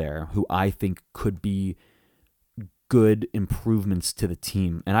out there who I think could be good improvements to the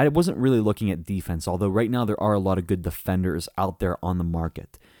team? And I wasn't really looking at defense, although right now there are a lot of good defenders out there on the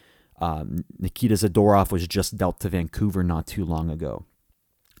market. Nikita Zadorov was just dealt to Vancouver not too long ago.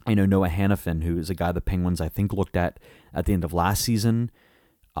 I know Noah Hanifin, who is a guy the Penguins I think looked at the end of last season.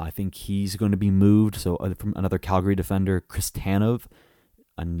 I think he's going to be moved. So from another Calgary defender, Chris Tanev,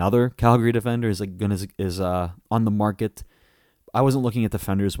 another Calgary defender, is on the market. I wasn't looking at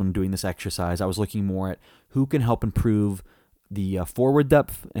defenders when doing this exercise. I was looking more at who can help improve the forward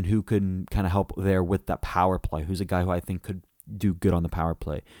depth and who can kind of help there with that power play. Who's a guy who I think could do good on the power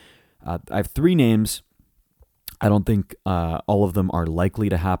play. I have 3 names. I don't think all of them are likely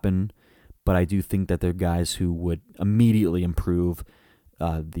to happen, but I do think that they're guys who would immediately improve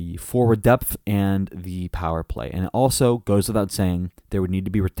the forward depth and the power play. And it also goes without saying there would need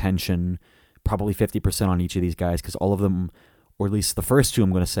to be retention, probably 50% on each of these guys, because all of them, or at least the first 2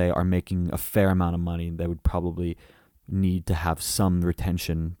 I'm going to say, are making a fair amount of money. They would probably need to have some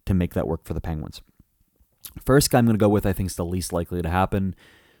retention to make that work for the Penguins. First guy I'm going to go with, I think, is the least likely to happen.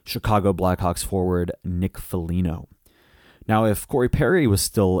 Chicago Blackhawks forward Nick Foligno. Now, if Corey Perry was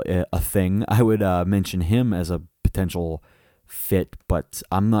still a thing, I would mention him as a potential fit, but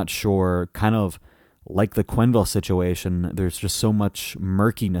I'm not sure. Kind of like the Quenneville situation, there's just so much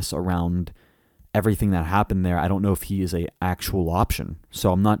murkiness around everything that happened there. I don't know if he is an actual option,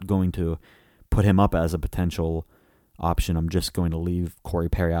 so I'm not going to put him up as a potential option. I'm just going to leave Corey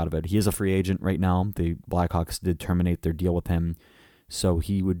Perry out of it. He is a free agent right now. The Blackhawks did terminate their deal with him, so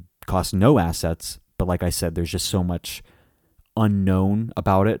he would cost no assets. But like I said, there's just so much unknown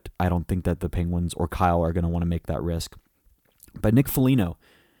about it. I don't think that the Penguins or Kyle are going to want to make that risk. But Nick Foligno,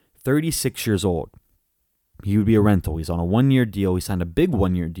 36 years old. He would be a rental. He's on a 1-year deal. He signed a big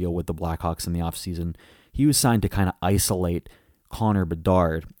 1-year deal with the Blackhawks in the offseason. He was signed to kind of isolate Connor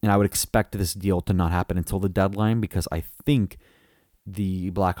Bedard. And I would expect this deal to not happen until the deadline, because I think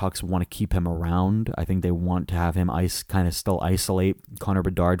the Blackhawks want to keep him around. I think they want to have him kind of still isolate Connor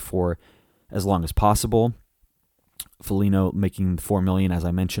Bedard for as long as possible. Foligno making $4 million, as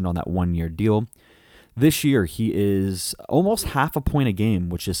I mentioned, on that 1-year deal. This year, he is almost half a point a game,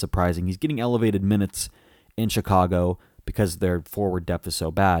 which is surprising. He's getting elevated minutes in Chicago because their forward depth is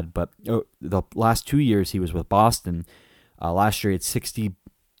so bad. But the last 2 years, he was with Boston. Last year, he had 60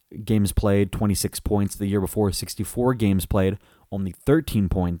 games played, 26 points. The year before, 64 games played, only 13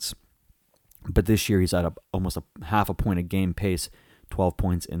 points. But this year, he's at almost a half a point a game pace, 12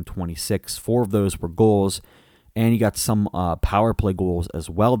 points in 26. 4 of those were goals, and he got some power play goals as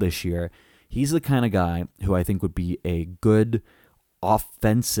well this year. He's the kind of guy who I think would be a good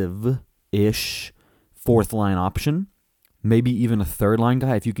offensive-ish fourth-line option, maybe even a third line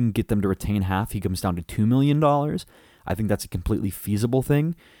guy. If you can get them to retain half, he comes down to $2 million. I think that's a completely feasible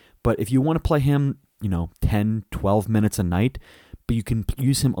thing. But if you want to play him, 10, 12 minutes a night, but you can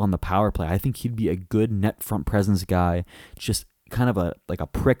use him on the power play, I think he'd be a good net front presence guy, just kind of a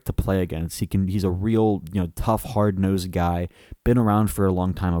prick to play against. He's a real, tough, hard-nosed guy, been around for a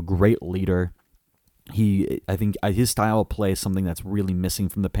long time, a great leader. I think his style of play is something that's really missing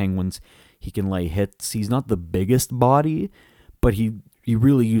from the Penguins. He can lay hits. He's not the biggest body, but he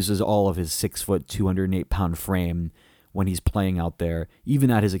really uses all of his 6 foot, 208-pound frame when he's playing out there,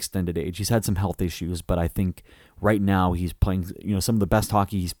 even at his extended age. He's had some health issues, but I think right now he's playing, some of the best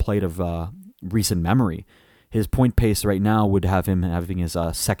hockey he's played of recent memory. His point pace right now would have him having his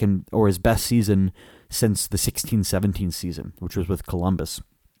second or his best season since the 16-17 season, which was with Columbus.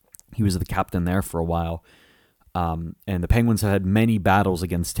 He was the captain there for a while. And the Penguins have had many battles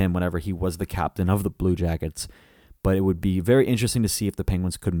against him whenever he was the captain of the Blue Jackets. But it would be very interesting to see if the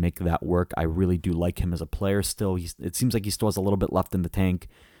Penguins could make that work. I really do like him as a player still. It seems like he still has a little bit left in the tank.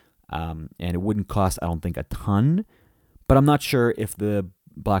 And it wouldn't cost, I don't think, a ton. But I'm not sure if the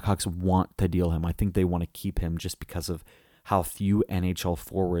Blackhawks want to deal him. I think they want to keep him just because of how few NHL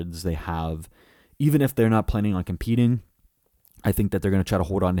forwards they have. Even if they're not planning on competing, I think that they're going to try to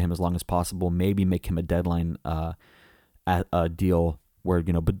hold on to him as long as possible. Maybe make him a deadline deal where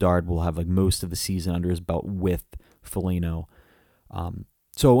Bedard will have most of the season under his belt with Foligno.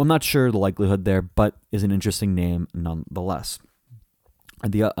 So I'm not sure the likelihood there, but is an interesting name nonetheless.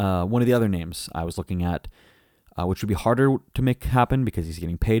 The one of the other names I was looking at, which would be harder to make happen because he's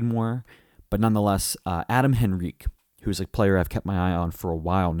getting paid more, but nonetheless, Adam Henrique, who's a player I've kept my eye on for a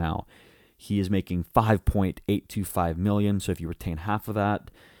while now. He is making $5.825 million, so if you retain half of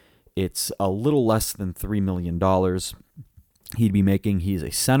that, it's a little less than $3 million he'd be making. He's a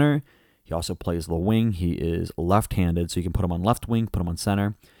center. He also plays the wing. He is left-handed, so you can put him on left wing, put him on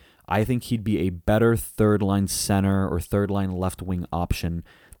center. I think he'd be a better third-line center or third-line left wing option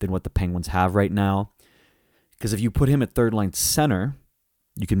than what the Penguins have right now. Because if you put him at third-line center,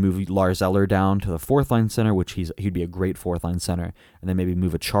 you can move Lars Eller down to the fourth-line center, which he'd be a great fourth-line center, and then maybe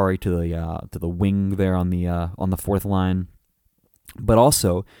move Achari to the wing there on the fourth line. But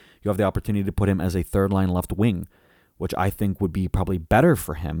also, you have the opportunity to put him as a third-line left wing, which I think would be probably better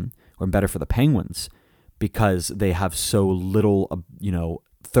for him or better for the Penguins because they have so little,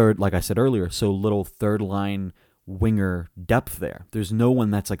 like I said earlier, so little third-line winger depth there. There's no one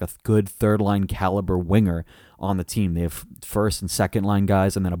that's like a good third-line caliber winger on the team. They have first and second line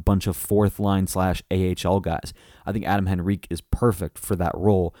guys and then a bunch of fourth line / AHL guys. I think Adam Henrique is perfect for that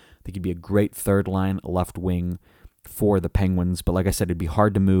role. I think he'd be a great third line left wing for the Penguins, but like I said, it'd be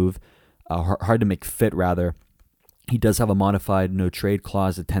hard to move, hard to make fit rather. He does have a modified no trade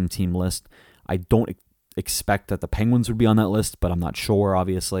clause, a 10-team list. I don't expect that the Penguins would be on that list, but I'm not sure,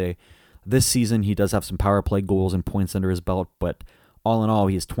 obviously. This season, he does have some power play goals and points under his belt, but all in all,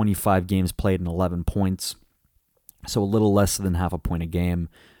 he has 25 games played and 11 points, so a little less than half a point a game.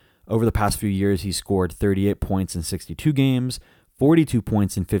 Over the past few years, he scored 38 points in 62 games, 42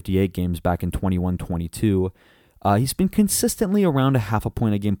 points in 58 games back in 21-22. He's been consistently around a half a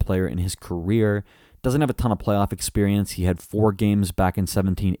point a game player in his career. Doesn't have a ton of playoff experience. He had 4 games back in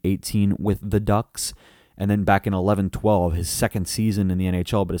 17-18 with the Ducks. And then back in 11-12, his second season in the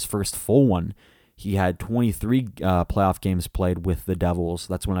NHL, but his first full one, he had 23 playoff games played with the Devils.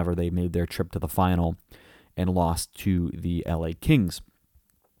 That's whenever they made their trip to the final and lost to the LA Kings.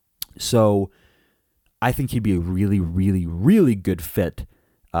 So I think he'd be a really, really, really good fit.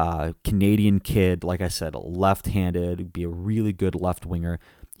 Canadian kid, like I said, left-handed, be a really good left winger.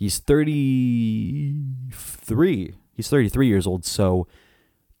 He's 33. He's 33 years old, so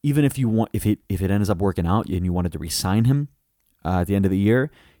even if it ends up working out and you wanted to re-sign him at the end of the year,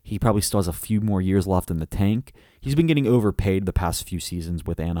 he probably still has a few more years left in the tank. He's been getting overpaid the past few seasons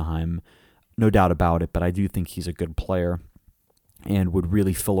with Anaheim, no doubt about it, but I do think he's a good player and would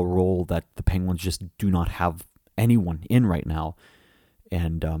really fill a role that the Penguins just do not have anyone in right now.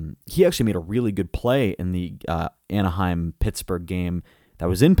 And he actually made a really good play in the Anaheim-Pittsburgh game that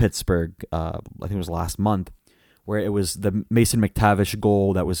was in Pittsburgh, I think it was last month, where it was the Mason McTavish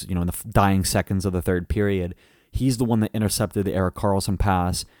goal that was, in the dying seconds of the third period. He's the one that intercepted the Erik Karlsson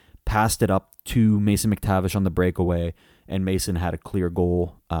pass, passed it up to Mason McTavish on the breakaway, and Mason had a clear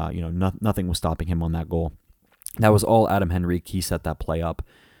goal. Nothing was stopping him on that goal. That was all Adam Henrique. He set that play up.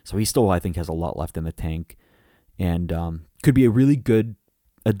 So he still, I think, has a lot left in the tank, and could be a really good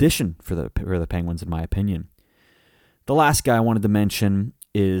addition for the Penguins, in my opinion. The last guy I wanted to mention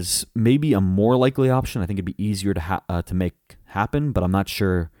is maybe a more likely option. I think it'd be easier to make happen, but I'm not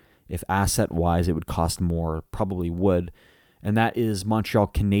sure if asset-wise it would cost more. Probably would. and that is Montreal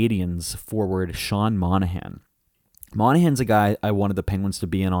Canadiens forward Sean Monahan. Monahan's a guy I wanted the Penguins to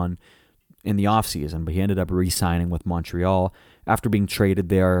be in the offseason, but he ended up re-signing with Montreal after being traded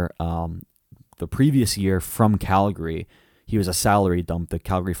there the previous year from Calgary. He was a salary dump. The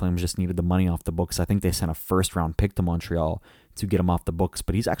Calgary Flames just needed the money off the books. I think they sent a first-round pick to Montreal to get him off the books,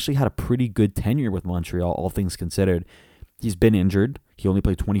 but he's actually had a pretty good tenure with Montreal, all things considered. He's been injured. He only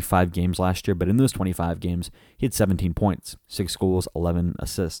played 25 games last year, but in those 25 games, he had 17 points, 6 goals, 11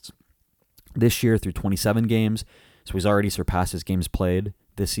 assists. This year, through 27 games, so he's already surpassed his games played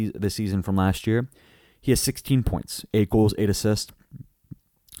this season from last year. He has 16 points, 8 goals, 8 assists.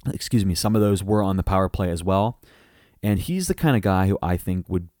 Some of those were on the power play as well. And he's the kind of guy who I think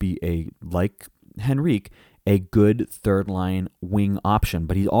would be like Henrique, a good third-line wing option.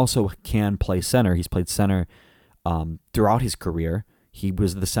 But he also can play center. He's played center throughout his career. He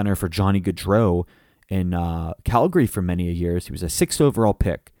was the center for Johnny Gaudreau in Calgary for many years. He was a 6th overall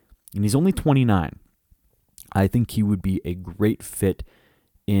pick, and he's only 29. I think he would be a great fit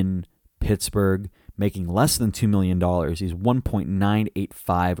in Pittsburgh, making less than $2 million. He's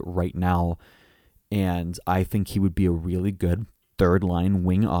 1.985 right now, and I think he would be a really good third-line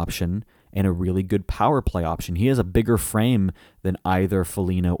wing option and a really good power play option. He has a bigger frame than either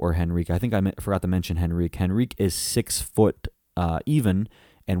Foligno or Henrique. I think I forgot to mention Henrique. Henrique is 6 foot even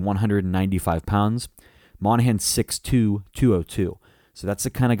and 195 pounds. Monahan's 6'2", 202. So that's the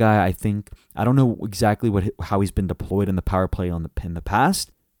kind of guy I think. I don't know exactly how he's been deployed in the power play in the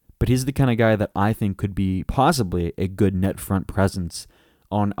past, but he's the kind of guy that I think could be possibly a good net front presence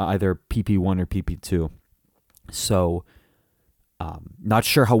on either PP1 or PP2. So, not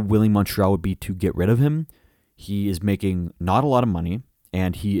sure how willing Montreal would be to get rid of him. He is making not a lot of money,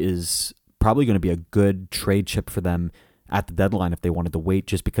 and he is probably going to be a good trade chip for them at the deadline if they wanted to wait,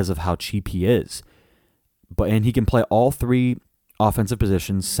 just because of how cheap he is. And he can play all 3 offensive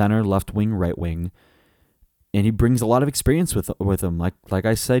positions: center, left wing, right wing. And he brings a lot of experience with him. Like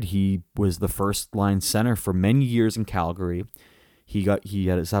I said, he was the first line center for many years in Calgary. He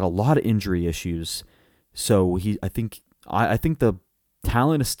has had a lot of injury issues. So I think the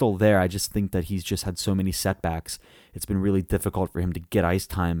talent is still there. I just think that he's just had so many setbacks. It's been really difficult for him to get ice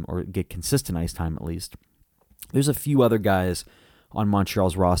time, or get consistent ice time at least. There's a few other guys on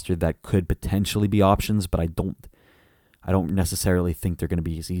Montreal's roster that could potentially be options, but I don't necessarily think they're going to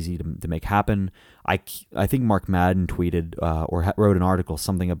be as easy to make happen. I think Mark Madden tweeted or wrote an article,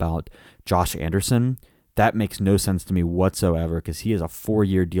 something about Josh Anderson. That makes no sense to me whatsoever, because he has a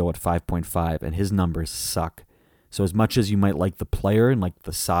 4-year deal at 5.5, and his numbers suck. So as much as you might like the player and like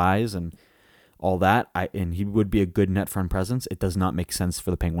the size and all that, and he would be a good net front presence, it does not make sense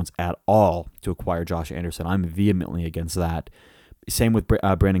for the Penguins at all to acquire Josh Anderson. I'm vehemently against that. Same with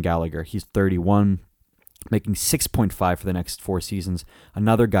Brandon Gallagher. He's 31, making 6.5 for the next 4 seasons.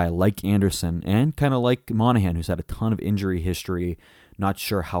 Another guy like Anderson, and kind of like Monahan, who's had a ton of injury history. Not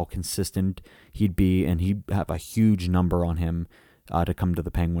sure how consistent he'd be, and he'd have a huge number on him to come to the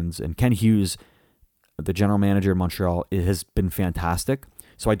Penguins. And Ken Hughes, the general manager of Montreal, has been fantastic.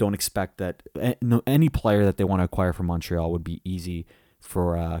 So I don't expect that any player that they want to acquire from Montreal would be easy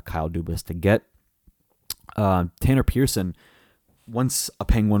for Kyle Dubas to get. Tanner Pearson, once a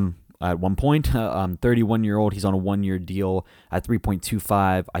Penguin at one point, 31-year-old, he's on a 1-year deal at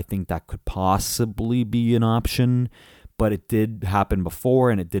 3.25. I think that could possibly be an option, but it did happen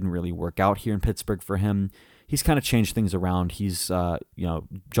before, and it didn't really work out here in Pittsburgh for him. He's kind of changed things around. He's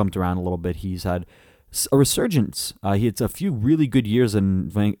jumped around a little bit. He's had a resurgence. He had a few really good years in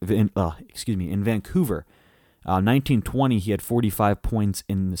Vancouver. 1920, he had 45 points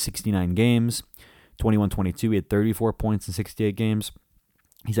in 69 games. 21-22, he had 34 points in 68 games.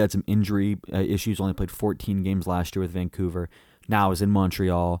 He's had some injury issues, only played 14 games last year with Vancouver. Now is in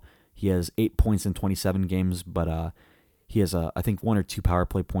Montreal. He has 8 points in 27 games, but he has, I think, 1 or 2 power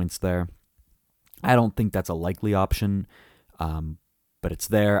play points there. I don't think that's a likely option, but it's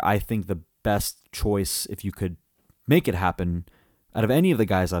there. I think the best choice, if you could make it happen, out of any of the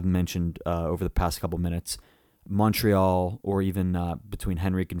guys I've mentioned over the past couple minutes, Montreal or even between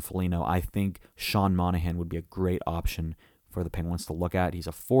Henrique and Foligno, I think Sean Monahan would be a great option for the Penguins to look at. He's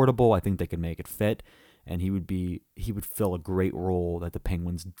affordable. I think they can make it fit, and he would fill a great role that the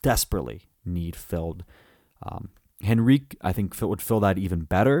Penguins desperately need filled. Henrique, I think, would fill that even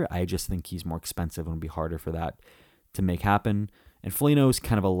better. I just think he's more expensive and would be harder for that to make happen. And Foligno is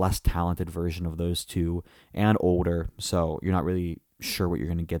kind of a less talented version of those two and older, so you're not really sure what you're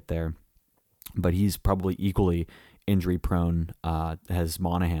going to get there. But he's probably equally injury prone as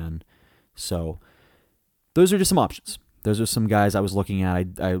Monahan. So those are just some options. Those are some guys I was looking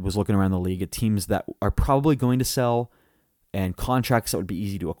at. I was looking around the league at teams that are probably going to sell and contracts that would be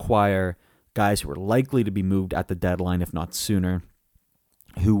easy to acquire, guys who are likely to be moved at the deadline, if not sooner,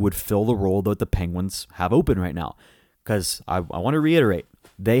 who would fill the role that the Penguins have open right now. Because I want to reiterate,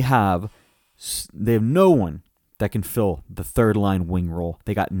 they have no one that can fill the third line wing role.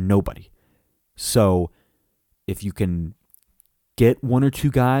 They got nobody. So if you can get one or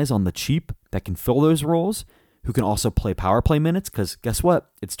two guys on the cheap that can fill those roles, who can also play power play minutes, because guess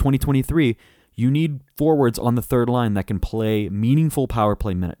what? It's 2023. You need forwards on the third line that can play meaningful power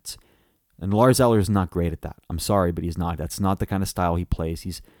play minutes. And Lars Eller is not great at that. I'm sorry, but he's not. That's not the kind of style he plays.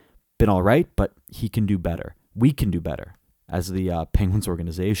 He's been all right, but he can do better. We can do better as the Penguins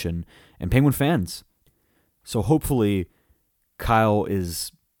organization and Penguin fans. So hopefully Kyle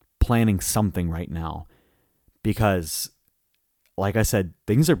is planning something right now, because like I said,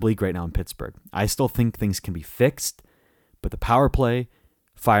 things are bleak right now in Pittsburgh. I still think things can be fixed, but the power play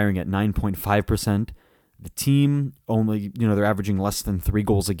firing at 9.5%, the team only, they're averaging less than 3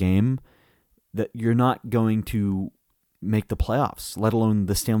 goals a game, that you're not going to make the playoffs, let alone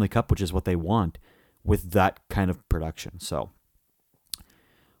the Stanley Cup, which is what they want, with that kind of production. So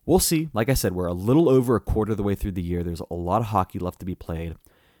we'll see. Like I said, we're a little over a quarter of the way through the year. There's a lot of hockey left to be played.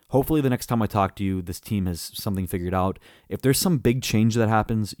 Hopefully the next time I talk to you, this team has something figured out. If there's some big change that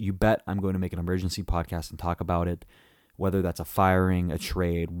happens, you bet I'm going to make an emergency podcast and talk about it, whether that's a firing, a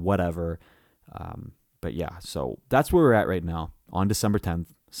trade, whatever. But yeah, so that's where we're at right now on December 10th,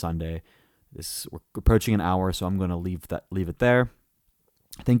 Sunday. We're approaching an hour, so I'm going to leave it there.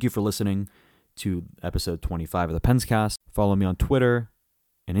 Thank you for listening to episode 25 of the Penscast. Follow me on Twitter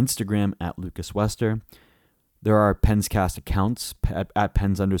and Instagram at Lucas Wester. There are Penscast accounts at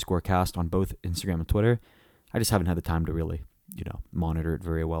Pens_cast on both Instagram and Twitter. I just haven't had the time to really, monitor it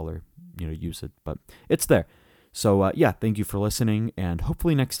very well or, use it, but it's there. So yeah, thank you for listening, and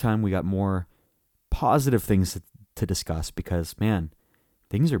hopefully next time we got more positive things to discuss, because man,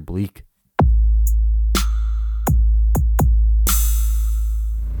 things are bleak.